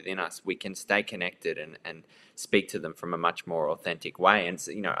coming up within us, we can stay connected and speak to them from a much more authentic way. And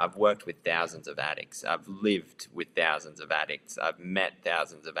so, I've worked with thousands of addicts. I've lived with thousands of addicts. I've met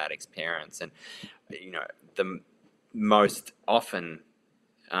thousands of addicts' parents. And, the most often,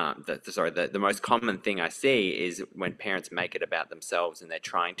 the most common thing I see is when parents make it about themselves and they're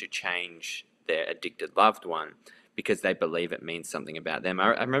trying to change their addicted loved one because they believe it means something about them.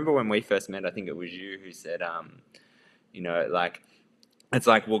 I remember when we first met, I think it was you who said, it's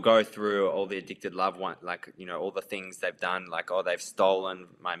like we'll go through all the addicted loved one, all the things they've done, they've stolen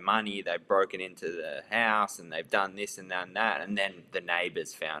my money, they've broken into the house, and they've done this and that and that, and then the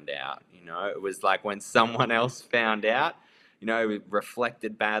neighbors found out. It was like when someone else found out, it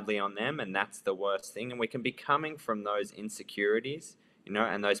reflected badly on them, and that's the worst thing. And we can be coming from those insecurities,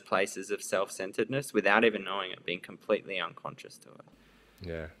 and those places of self-centeredness without even knowing it, being completely unconscious to it.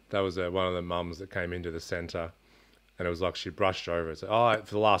 Yeah, that was one of the mums that came into the centre. And it was like she brushed over it. So,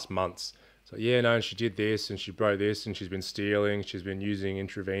 for the last months. So, yeah, no, and she did this and she broke this and she's been stealing. She's been using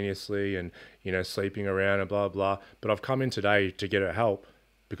intravenously and, sleeping around and blah, blah. But I've come in today to get her help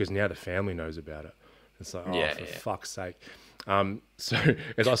because now the family knows about it. It's like, fuck's sake. So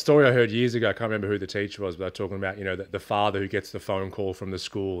it's a story I heard years ago. I can't remember who the teacher was, but they're talking about, the father who gets the phone call from the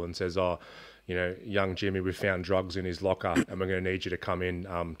school and says, young Jimmy, we found drugs in his locker and we're going to need you to come in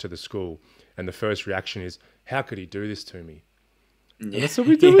to the school. And the first reaction is, how could he do this to me? Yeah. And that's what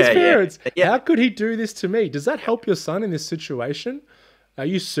we do as parents. Yeah. How could he do this to me? Does that help your son in this situation? Are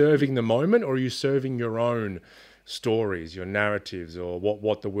you serving the moment or are you serving your own stories, your narratives, or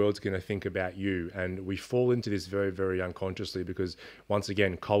what the world's going to think about you. And we fall into this very, very unconsciously because, once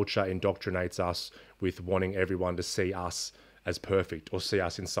again, culture indoctrinates us with wanting everyone to see us as perfect or see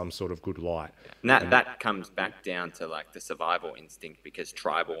us in some sort of good light. And that comes back down to like the survival instinct, because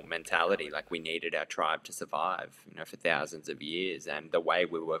tribal mentality, like we needed our tribe to survive, for thousands of years. And the way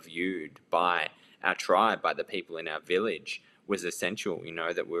we were viewed by our tribe, by the people in our village, was essential,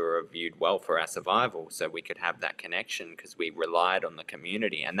 that we were viewed well for our survival, so we could have that connection because we relied on the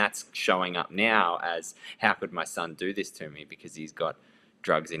community. And that's showing up now as, how could my son do this to me because he's got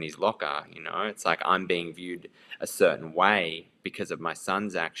drugs in his locker? It's like I'm being viewed a certain way because of my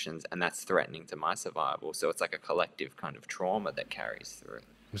son's actions, and that's threatening to my survival. So it's like a collective kind of trauma that carries through.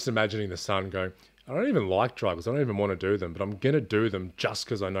 I'm just imagining the son going, I don't even like drugs, I don't even want to do them, but I'm going to do them just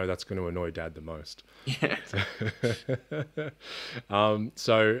because I know that's going to annoy dad the most. Yeah.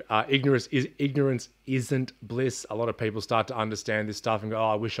 Ignorance isn't bliss. A lot of people start to understand this stuff and go,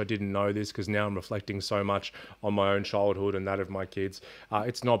 I wish I didn't know this because now I'm reflecting so much on my own childhood and that of my kids.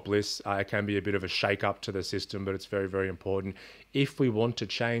 It's not bliss. It can be a bit of a shake up to the system, but it's very, very important. If we want to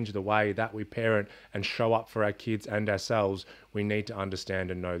change the way that we parent and show up for our kids and ourselves, we need to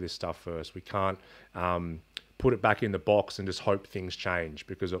understand and know this stuff first. We can't put it back in the box and just hope things change,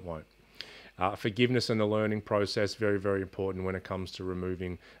 because it won't. Forgiveness and the learning process, very, very important when it comes to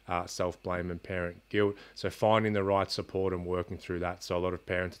removing self-blame and parent guilt. So finding the right support and working through that. So a lot of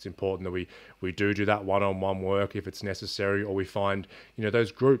parents, it's important that we do that one-on-one work if it's necessary, or we find,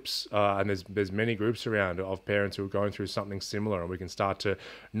 those groups, and there's many groups around of parents who are going through something similar, and we can start to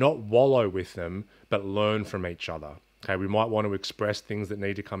not wallow with them, but learn from each other. Okay, we might want to express things that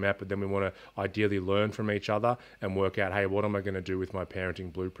need to come out, but then we want to ideally learn from each other and work out, hey, what am I going to do with my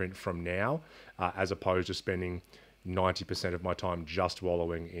parenting blueprint from now, as opposed to spending 90% of my time just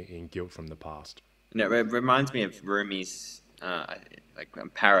wallowing in guilt from the past. And it reminds me of Rumi's, like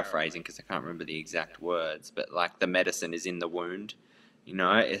I'm paraphrasing because I can't remember the exact words, but like the medicine is in the wound.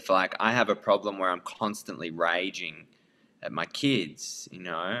 If like I have a problem where I'm constantly raging at my kids,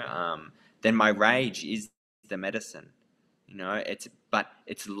 then my rage is the medicine.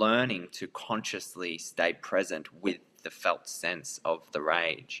 It's learning to consciously stay present with the felt sense of the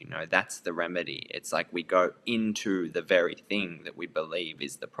rage. That's the remedy. It's like we go into the very thing that we believe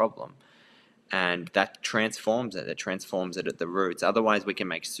is the problem, and that transforms it. It transforms it at the roots. Otherwise we can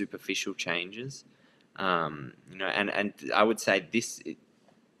make superficial changes. And I would say this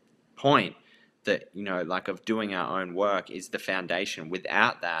point that, like of doing our own work is the foundation.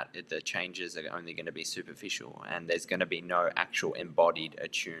 Without that, the changes are only going to be superficial, and there's going to be no actual embodied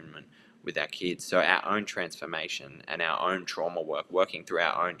attunement with our kids. So our own transformation and our own trauma work, working through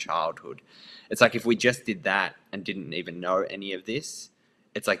our own childhood, it's like if we just did that and didn't even know any of this,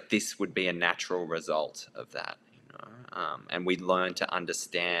 it's like this would be a natural result of that. And we learn to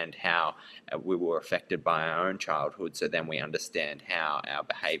understand how we were affected by our own childhood, so then we understand how our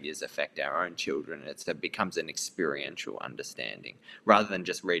behaviors affect our own children. It becomes an experiential understanding rather than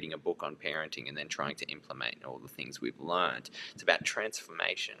just reading a book on parenting and then trying to implement all the things we've learned. It's about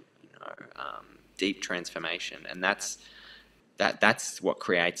transformation, deep transformation, and that's what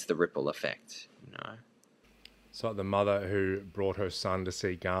creates the ripple effect. It's like the mother who brought her son to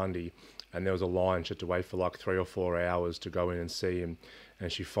see Gandhi, and there was a line. She had to wait for like 3 or 4 hours to go in and see him.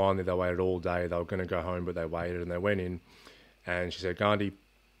 And they waited all day. They were going to go home, but they waited, and they went in. And she said, Gandhi,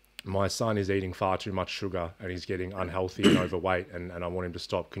 my son is eating far too much sugar and he's getting unhealthy and overweight, and I want him to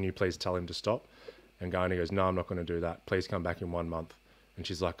stop. Can you please tell him to stop? And Gandhi goes, no, I'm not going to do that. Please come back in 1 month. And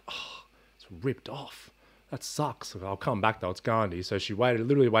she's like, oh, it's ripped off. That sucks. I'll come back though. It's Gandhi. So she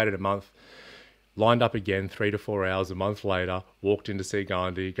literally waited a month. Lined up again 3 to 4 hours a month later, walked in to see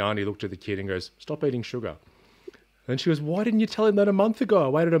Gandhi. Gandhi looked at the kid and goes, stop eating sugar. And she goes, why didn't you tell him that a month ago? I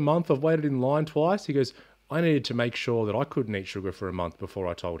waited a month. I've waited in line twice. He goes, I needed to make sure that I couldn't eat sugar for a month before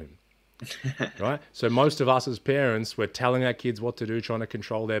I told him. Right? So most of us as parents, we're telling our kids what to do, trying to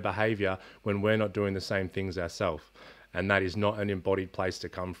control their behavior when we're not doing the same things ourselves. And that is not an embodied place to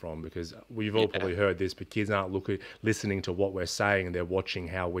come from, because we've all probably heard this, but kids aren't listening to what we're saying. They're watching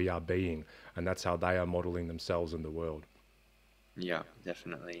how we are being, and that's how they are modeling themselves in the world. Yeah,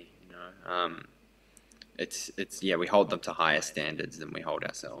 definitely. We hold them to higher standards than we hold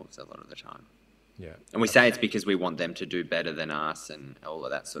ourselves a lot of the time. Yeah. And we say it's because we want them to do better than us and all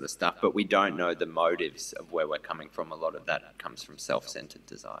of that sort of stuff, but we don't know the motives of where we're coming from. A lot of that comes from self-centered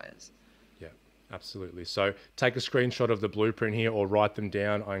desires. Absolutely. So take a screenshot of the blueprint here or write them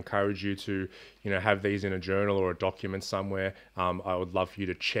down. I encourage you to, have these in a journal or a document somewhere. I would love for you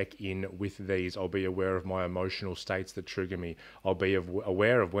to check in with these. I'll be aware of my emotional states that trigger me. I'll be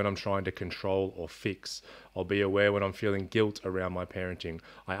aware of when I'm trying to control or fix. I'll be aware when I'm feeling guilt around my parenting.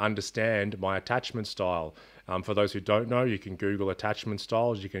 I understand my attachment style. For those who don't know, you can Google attachment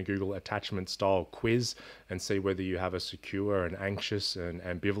styles. You can Google attachment style quiz and see whether you have a secure and anxious and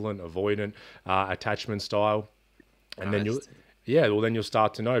ambivalent, avoidant attachment style. And then then you'll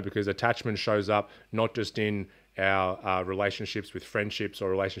start to know, because attachment shows up not just in our relationships with friendships or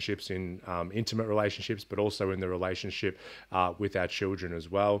relationships in intimate relationships, but also in the relationship with our children as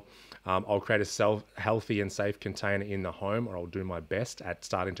well. I'll create a healthy and safe container in the home, or I'll do my best at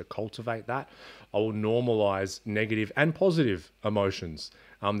starting to cultivate that. I will normalize negative and positive emotions.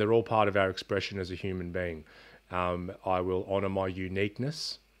 They're all part of our expression as a human being. I will honor my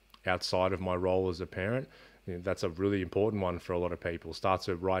uniqueness outside of my role as a parent. That's a really important one for a lot of people. Start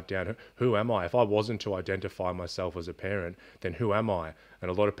to write down, who am I? If I wasn't to identify myself as a parent, then who am I?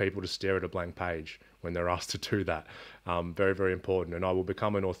 And a lot of people just stare at a blank page when they're asked to do that. Very, very important. And I will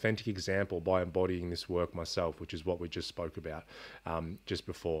become an authentic example by embodying this work myself, which is what we just spoke about just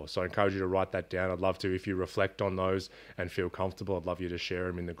before. So I encourage you to write that down. I'd love to, if you reflect on those and feel comfortable, I'd love you to share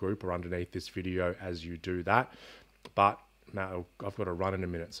them in the group or underneath this video as you do that. But Matt, I've got to run in a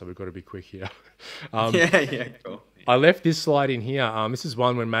minute, so we've got to be quick here. Cool. I left this slide in here. This is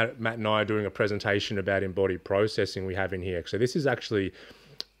one when Matt and I are doing a presentation about embodied processing we have in here. So this is actually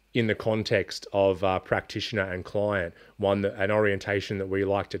in the context of practitioner and client, an orientation that we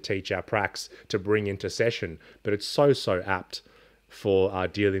like to teach our pracs to bring into session, but it's so apt for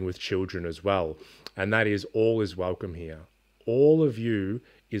dealing with children as well. And that is, all is welcome here. All of you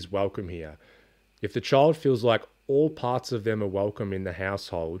is welcome here. If the child feels like all parts of them are welcome in the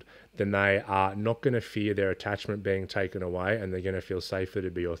household, then they are not going to fear their attachment being taken away, and they're going to feel safer to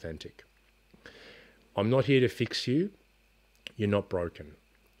be authentic. I'm not here to fix you. You're not broken.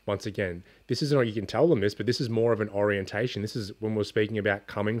 Once again, this isn't, you can tell them this, but this is more of an orientation. This is when we're speaking about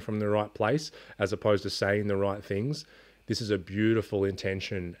coming from the right place as opposed to saying the right things. This is a beautiful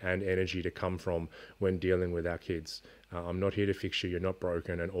intention and energy to come from when dealing with our kids. I'm not here to fix you. You're not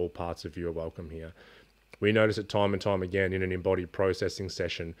broken, and all parts of you are welcome here. We notice it time and time again in an embodied processing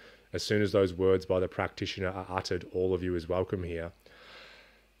session. As soon as those words by the practitioner are uttered, all of you is welcome here.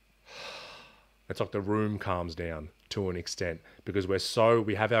 It's like the room calms down to an extent, because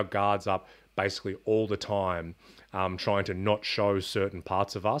we have our guards up basically all the time, trying to not show certain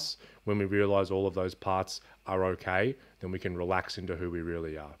parts of us. When we realize all of those parts are okay, then we can relax into who we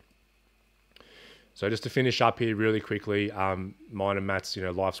really are. So just to finish up here really quickly, mine and Matt's,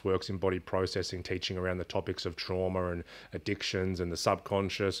 life's works embodied processing, teaching around the topics of trauma and addictions and the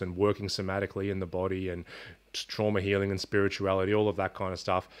subconscious and working somatically in the body and trauma healing and spirituality, all of that kind of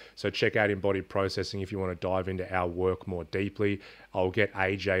stuff. So check out embodied processing if you want to dive into our work more deeply. I'll get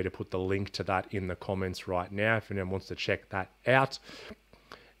AJ to put the link to that in the comments right now if anyone wants to check that out.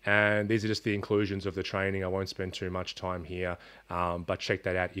 And these are just the inclusions of the training. I won't spend too much time here, but check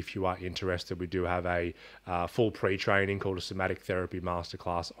that out if you are interested. We do have a full pre-training called a Somatic Therapy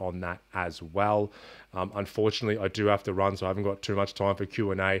Masterclass on that as well. Unfortunately, I do have to run, so I haven't got too much time for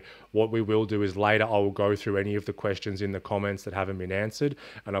Q&A. What we will do is later I will go through any of the questions in the comments that haven't been answered,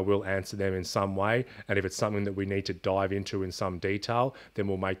 and I will answer them in some way. And if it's something that we need to dive into in some detail, then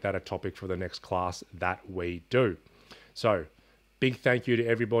we'll make that a topic for the next class that we do. So, big thank you to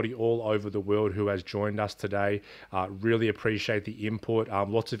everybody all over the world who has joined us today. Really appreciate the input.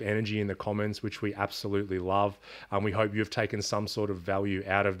 Lots of energy in the comments, which we absolutely love. We hope you've taken some sort of value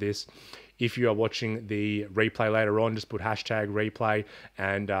out of this. If you are watching the replay later on, just put #replay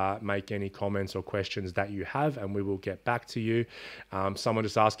and make any comments or questions that you have, and we will get back to you. Someone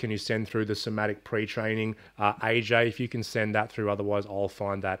just asked, can you send through the somatic pre-training? AJ, if you can send that through, otherwise I'll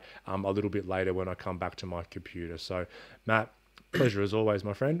find that a little bit later when I come back to my computer. So, Matt, pleasure as always,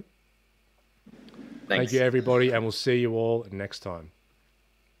 my friend. Thanks. Thank you, everybody, and we'll see you all next time.